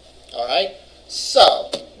ballpark. All right?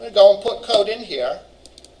 So, I'm going to go and put code in here.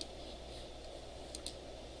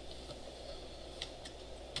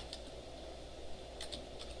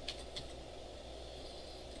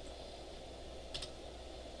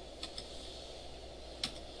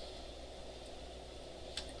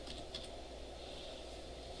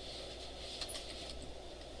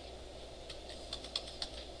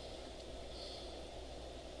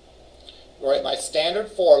 Write my standard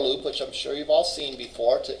for loop, which I'm sure you've all seen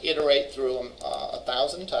before, to iterate through them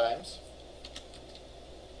 1,000 times.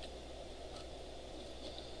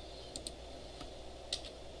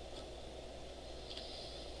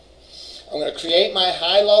 I'm going to create my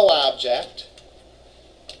high-low object.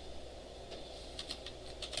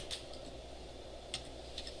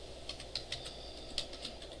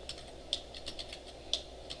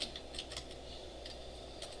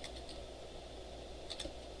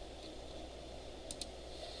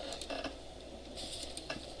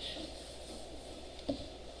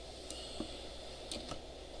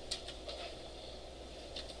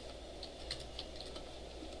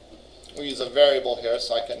 We use a variable here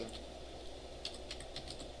so I can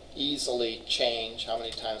easily change how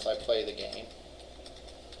many times I play the game.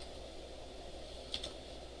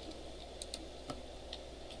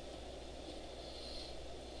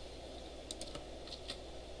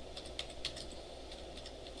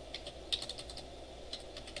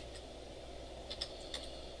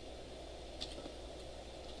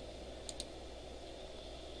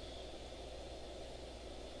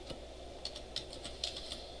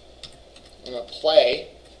 I'm going to play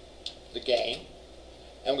the game,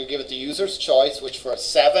 and we give it the user's choice, which for a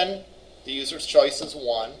 7, the user's choice is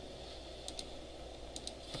 1.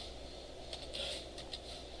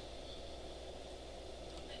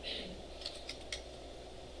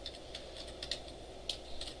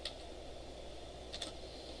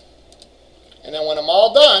 And then when I'm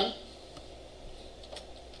all done,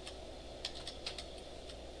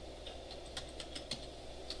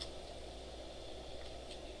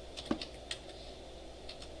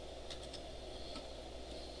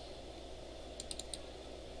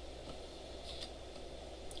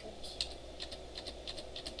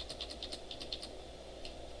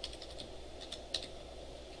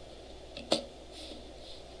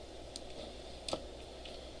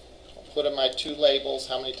 put in my 2 labels,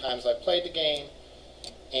 how many times I played the game,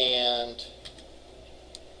 and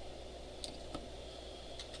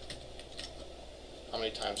how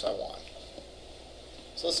many times I won.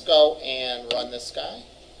 So let's go and run this guy.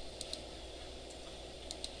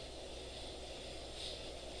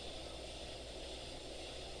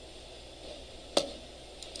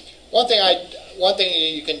 One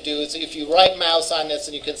thing you can do is if you right mouse on this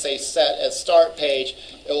and you can say set as start page,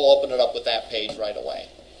 it will open it up with that page right away.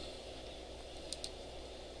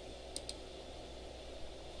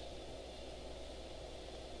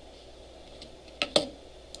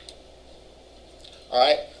 All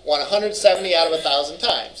right, won 170 out of 1,000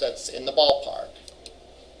 times. That's in the ballpark.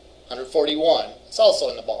 141. It's also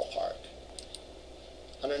in the ballpark.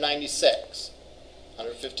 196.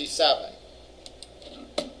 157.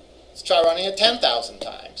 Let's try running it 10,000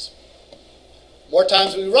 times. More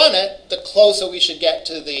times we run it, the closer we should get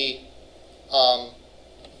to the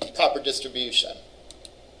proper distribution.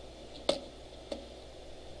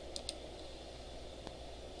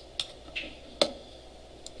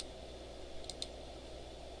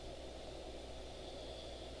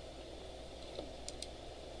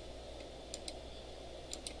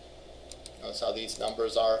 Notice how these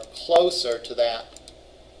numbers are closer to that.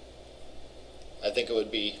 I think it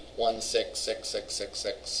would be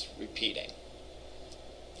 166666 repeating.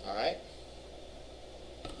 All right?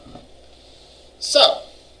 So,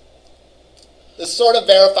 this sort of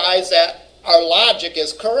verifies that our logic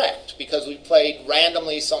is correct because we played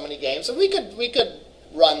randomly so many games. And we could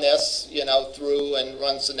run this, you know, through and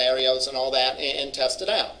run scenarios and all that and test it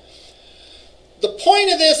out. The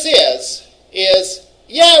point of this is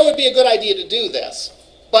yeah, it would be a good idea to do this.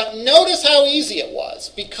 But notice how easy it was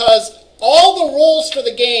because all the rules for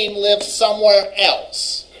the game live somewhere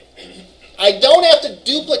else. I don't have to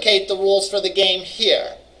duplicate the rules for the game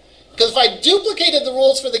here. Because if I duplicated the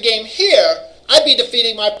rules for the game here, I'd be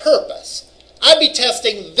defeating my purpose. I'd be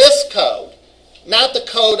testing this code, not the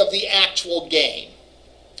code of the actual game.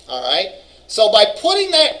 All right? So by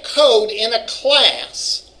putting that code in a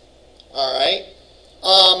class, all right,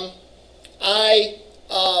 I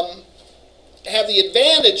have the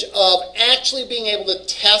advantage of actually being able to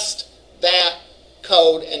test that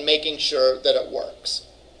code and making sure that it works.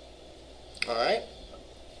 All right?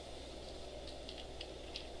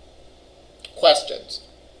 Questions?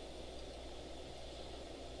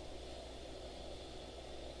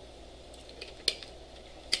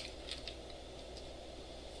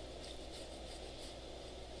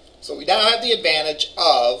 So we now have the advantage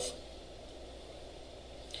of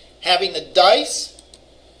having the dice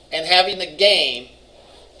and having the game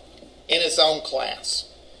in its own class.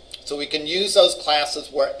 So we can use those classes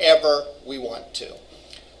wherever we want to.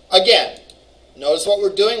 Again, notice what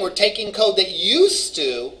we're doing. We're taking code that used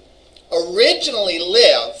to originally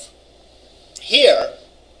live here,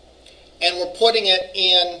 and we're putting it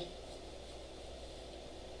in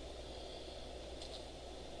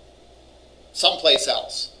someplace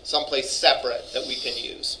else, someplace separate that we can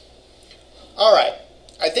use. All right,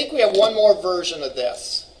 I think we have one more version of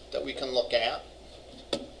this that we can look at.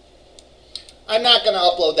 I'm not going to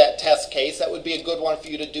upload that test case. That would be a good one for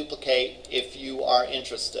you to duplicate if you are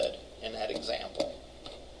interested in that example.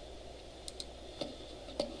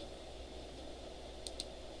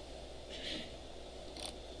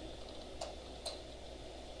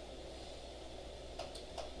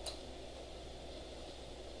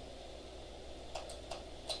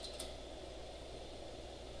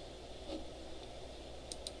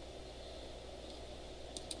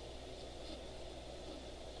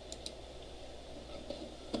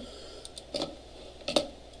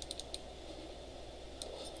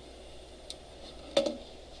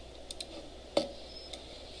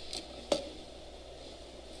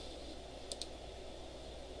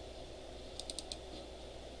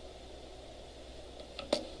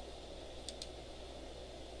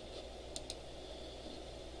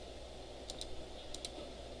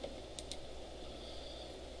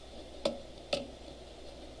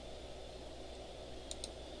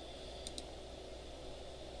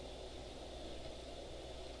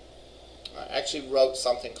 I actually wrote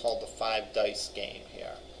something called the 5 dice game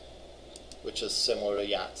here, which is similar to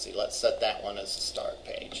Yahtzee. Let's set that one as the start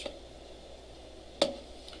page.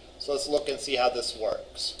 So let's look and see how this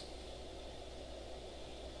works.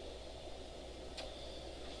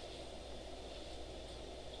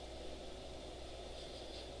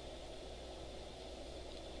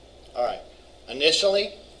 All right.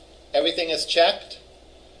 Initially, everything is checked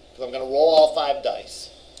because I'm going to roll all 5 dice.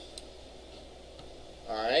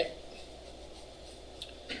 All right.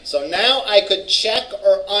 So now I could check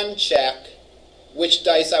or uncheck which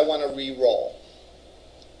dice I want to re-roll.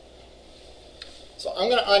 So I'm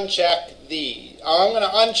going to uncheck these. I'm going to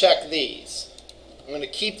uncheck these. I'm going to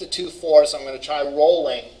keep the 2 4s. I'm going to try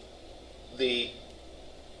rolling the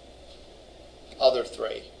other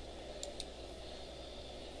 3.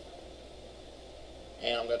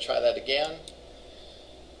 And I'm going to try that again.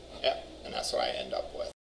 Yeah, and that's what I end up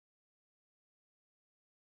with.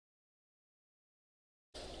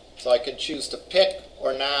 So I can choose to pick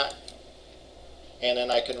or not, and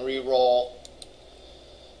then I can re-roll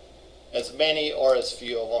as many or as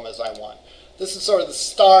few of them as I want. This is sort of the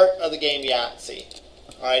start of the game Yahtzee.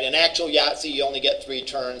 All right, in actual Yahtzee, you only get 3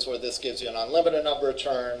 turns, where this gives you an unlimited number of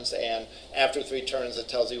turns, and after 3 turns, it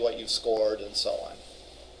tells you what you've scored and so on.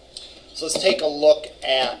 So let's take a look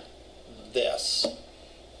at this.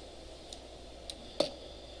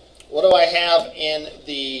 What do I have in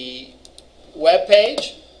the web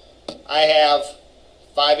page? I have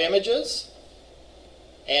 5 images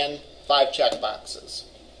and 5 checkboxes.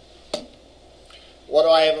 What do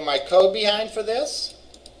I have in my code behind for this?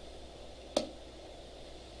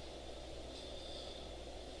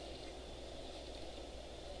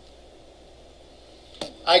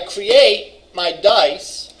 I create my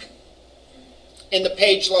dice in the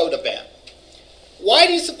page load event. Why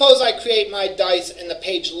do you suppose I create my dice in the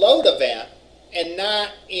page load event and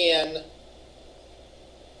not in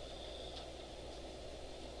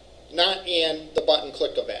the button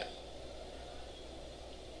click event?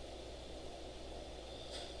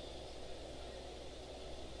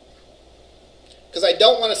 Because I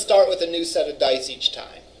don't want to start with a new set of dice each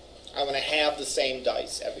time. I want to have the same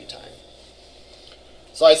dice every time.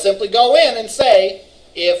 So I simply go in and say,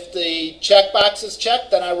 if the checkbox is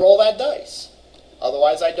checked, then I roll that dice.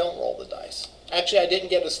 Otherwise, I don't roll the dice. Actually, I didn't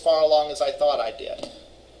get as far along as I thought I did.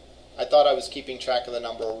 I thought I was keeping track of the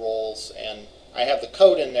number of rolls, and I have the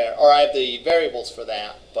code in there, or I have the variables for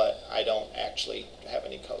that, but I don't actually have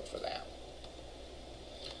any code for that.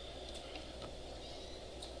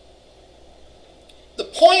 The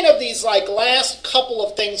point of these last couple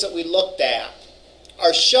of things that we looked at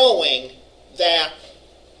are showing that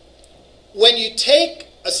when you take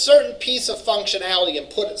a certain piece of functionality and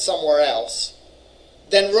put it somewhere else,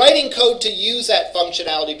 then writing code to use that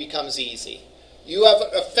functionality becomes easy. You have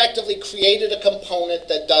effectively created a component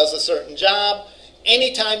that does a certain job.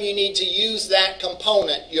 Anytime you need to use that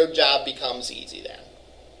component, your job becomes easy then.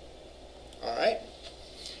 All right?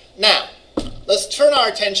 Now, let's turn our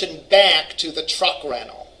attention back to the truck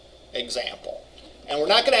rental example. And we're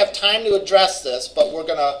not going to have time to address this, but we're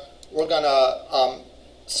gonna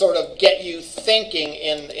sort of get you thinking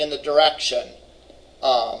in the direction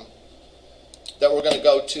that we're going to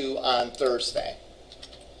go to on Thursday.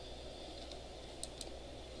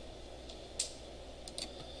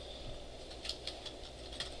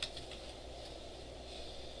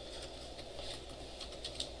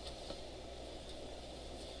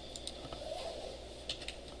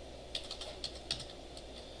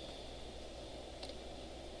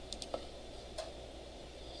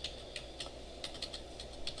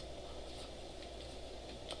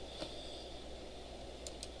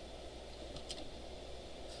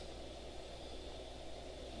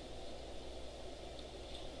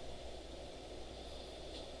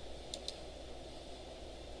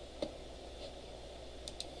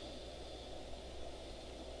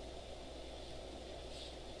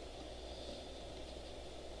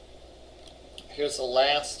 Here's the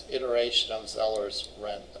last iteration of Zeller's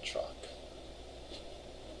Rent a Truck.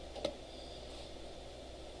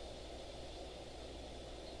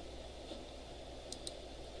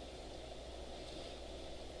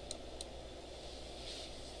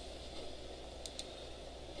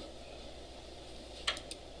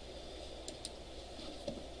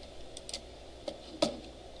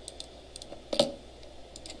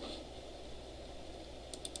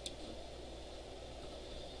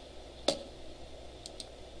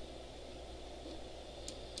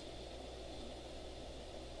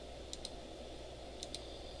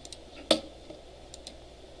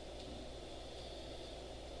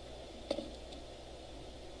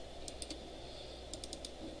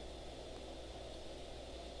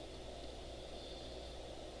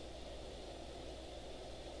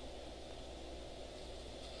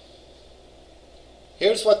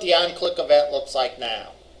 Here's what the on-click event looks like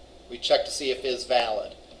now. We check to see if it is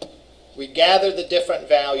valid. We gather the different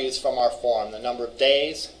values from our form, the number of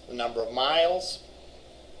days, the number of miles.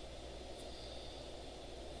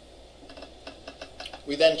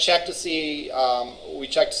 We then check to see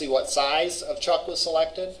what size of truck was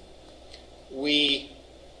selected. We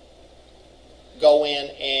go in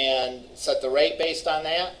and set the rate based on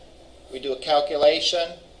that. We do a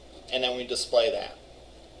calculation, and then we display that.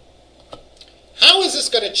 How is this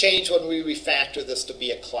going to change when we refactor this to be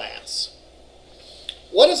a class?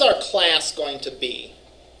 What is our class going to be?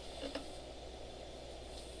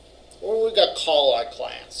 What are we going to call our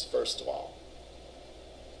class, first of all?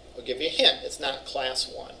 I'll give you a hint. It's not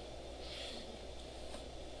class 1.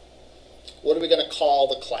 What are we going to call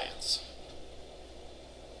the class?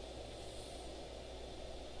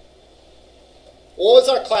 What is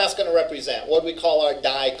our class going to represent? What do we call our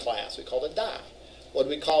die class? We call it die. What do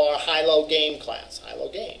we call our high-low game class?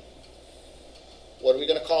 High-low game. What are we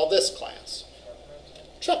going to call this class?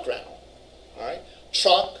 Truck rental. All right.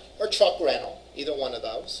 Truck or truck rental. Either one of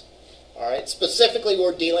those. All right. Specifically,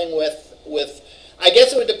 we're dealing with I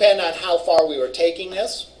guess it would depend on how far we were taking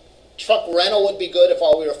this. Truck rental would be good if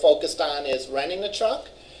all we were focused on is renting the truck.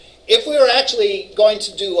 if we were actually going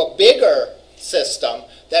to do a bigger system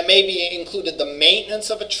that maybe included the maintenance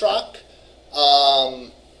of a truck,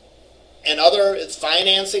 and other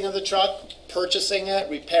financing of the truck, purchasing it,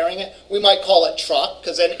 repairing it, we might call it truck,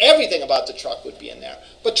 because then everything about the truck would be in there.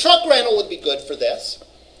 But truck rental would be good for this.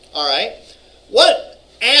 All right. What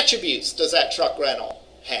attributes does that truck rental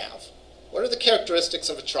have? What are the characteristics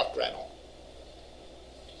of a truck rental?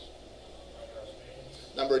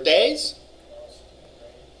 Number of days?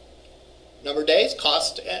 Number of days,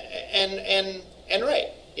 cost, and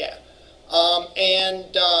rate. Yeah.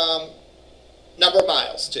 Number of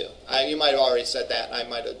miles, too. You might have already said that. I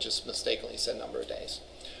might have just mistakenly said number of days.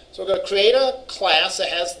 So we're going to create a class that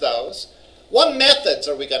has those. What methods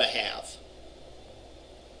are we going to have?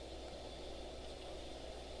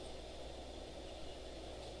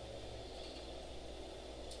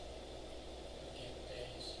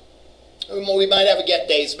 We might have a get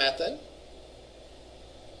days method.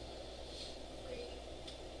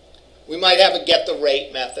 We might have a get the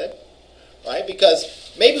rate method, right?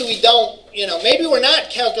 Because maybe we don't, maybe we're not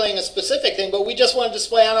calculating a specific thing, but we just want to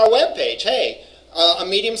display on our web page, hey, a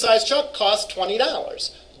medium-sized truck costs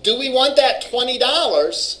 $20. Do we want that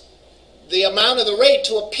 $20, the amount of the rate,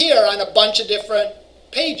 to appear on a bunch of different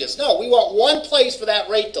pages? No, we want one place for that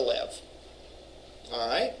rate to live. All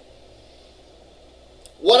right?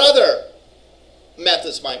 What other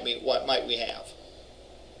methods might we have?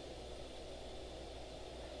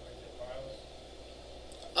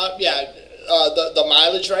 The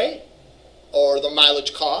mileage rate or the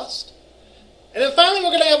mileage cost. And then finally,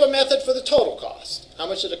 we're going to have a method for the total cost. How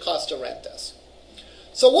much did it cost to rent this?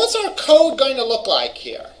 So what's our code going to look like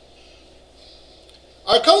here?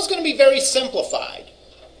 Our code's going to be very simplified.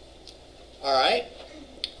 All right?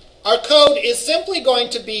 Our code is simply going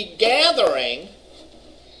to be gathering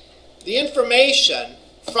the information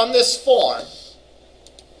from this form,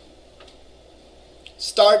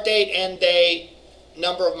 start date, end date,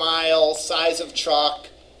 number of miles, size of truck,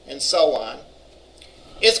 and so on.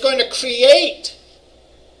 It's going to create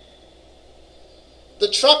the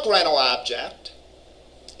truck rental object.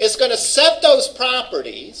 It's going to set those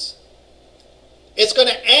properties. It's going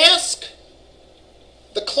to ask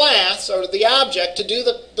the class or the object to do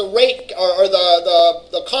the rate or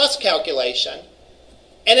the cost calculation.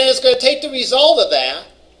 And then it's going to take the result of that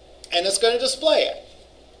and it's going to display it.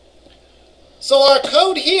 So our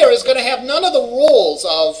code here is going to have none of the rules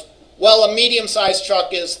of, well, a medium-sized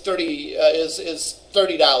truck is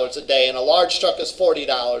 $30 a day, and a large truck is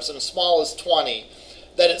 $40, and a small is $20.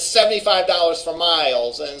 That it's $75 for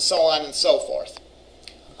miles, and so on and so forth.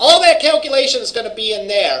 All that calculation is going to be in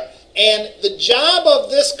there, and the job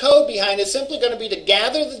of this code behind it is simply going to be to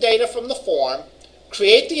gather the data from the form,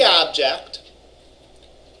 create the object,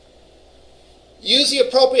 use the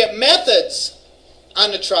appropriate methods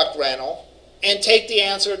on the truck rental, and take the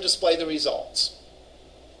answer and display the results.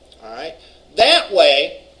 All right. That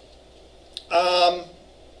way,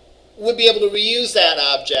 we'll be able to reuse that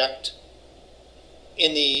object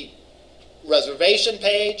in the reservation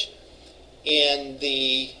page, in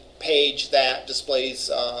the page that displays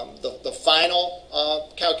the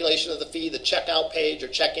final calculation of the fee, the checkout page or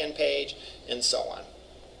check-in page, and so on.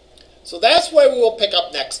 So that's where we will pick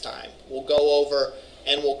up next time. We'll go over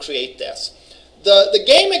and we'll create this. The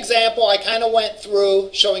game example I kind of went through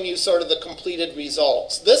showing you sort of the completed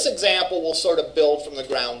results. This example will sort of build from the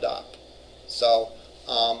ground up. So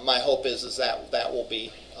my hope is that that will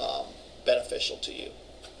be beneficial to you.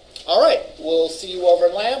 All right, we'll see you over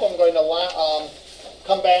in lab. I'm going to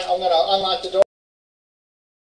come back. I'm going to unlock the door.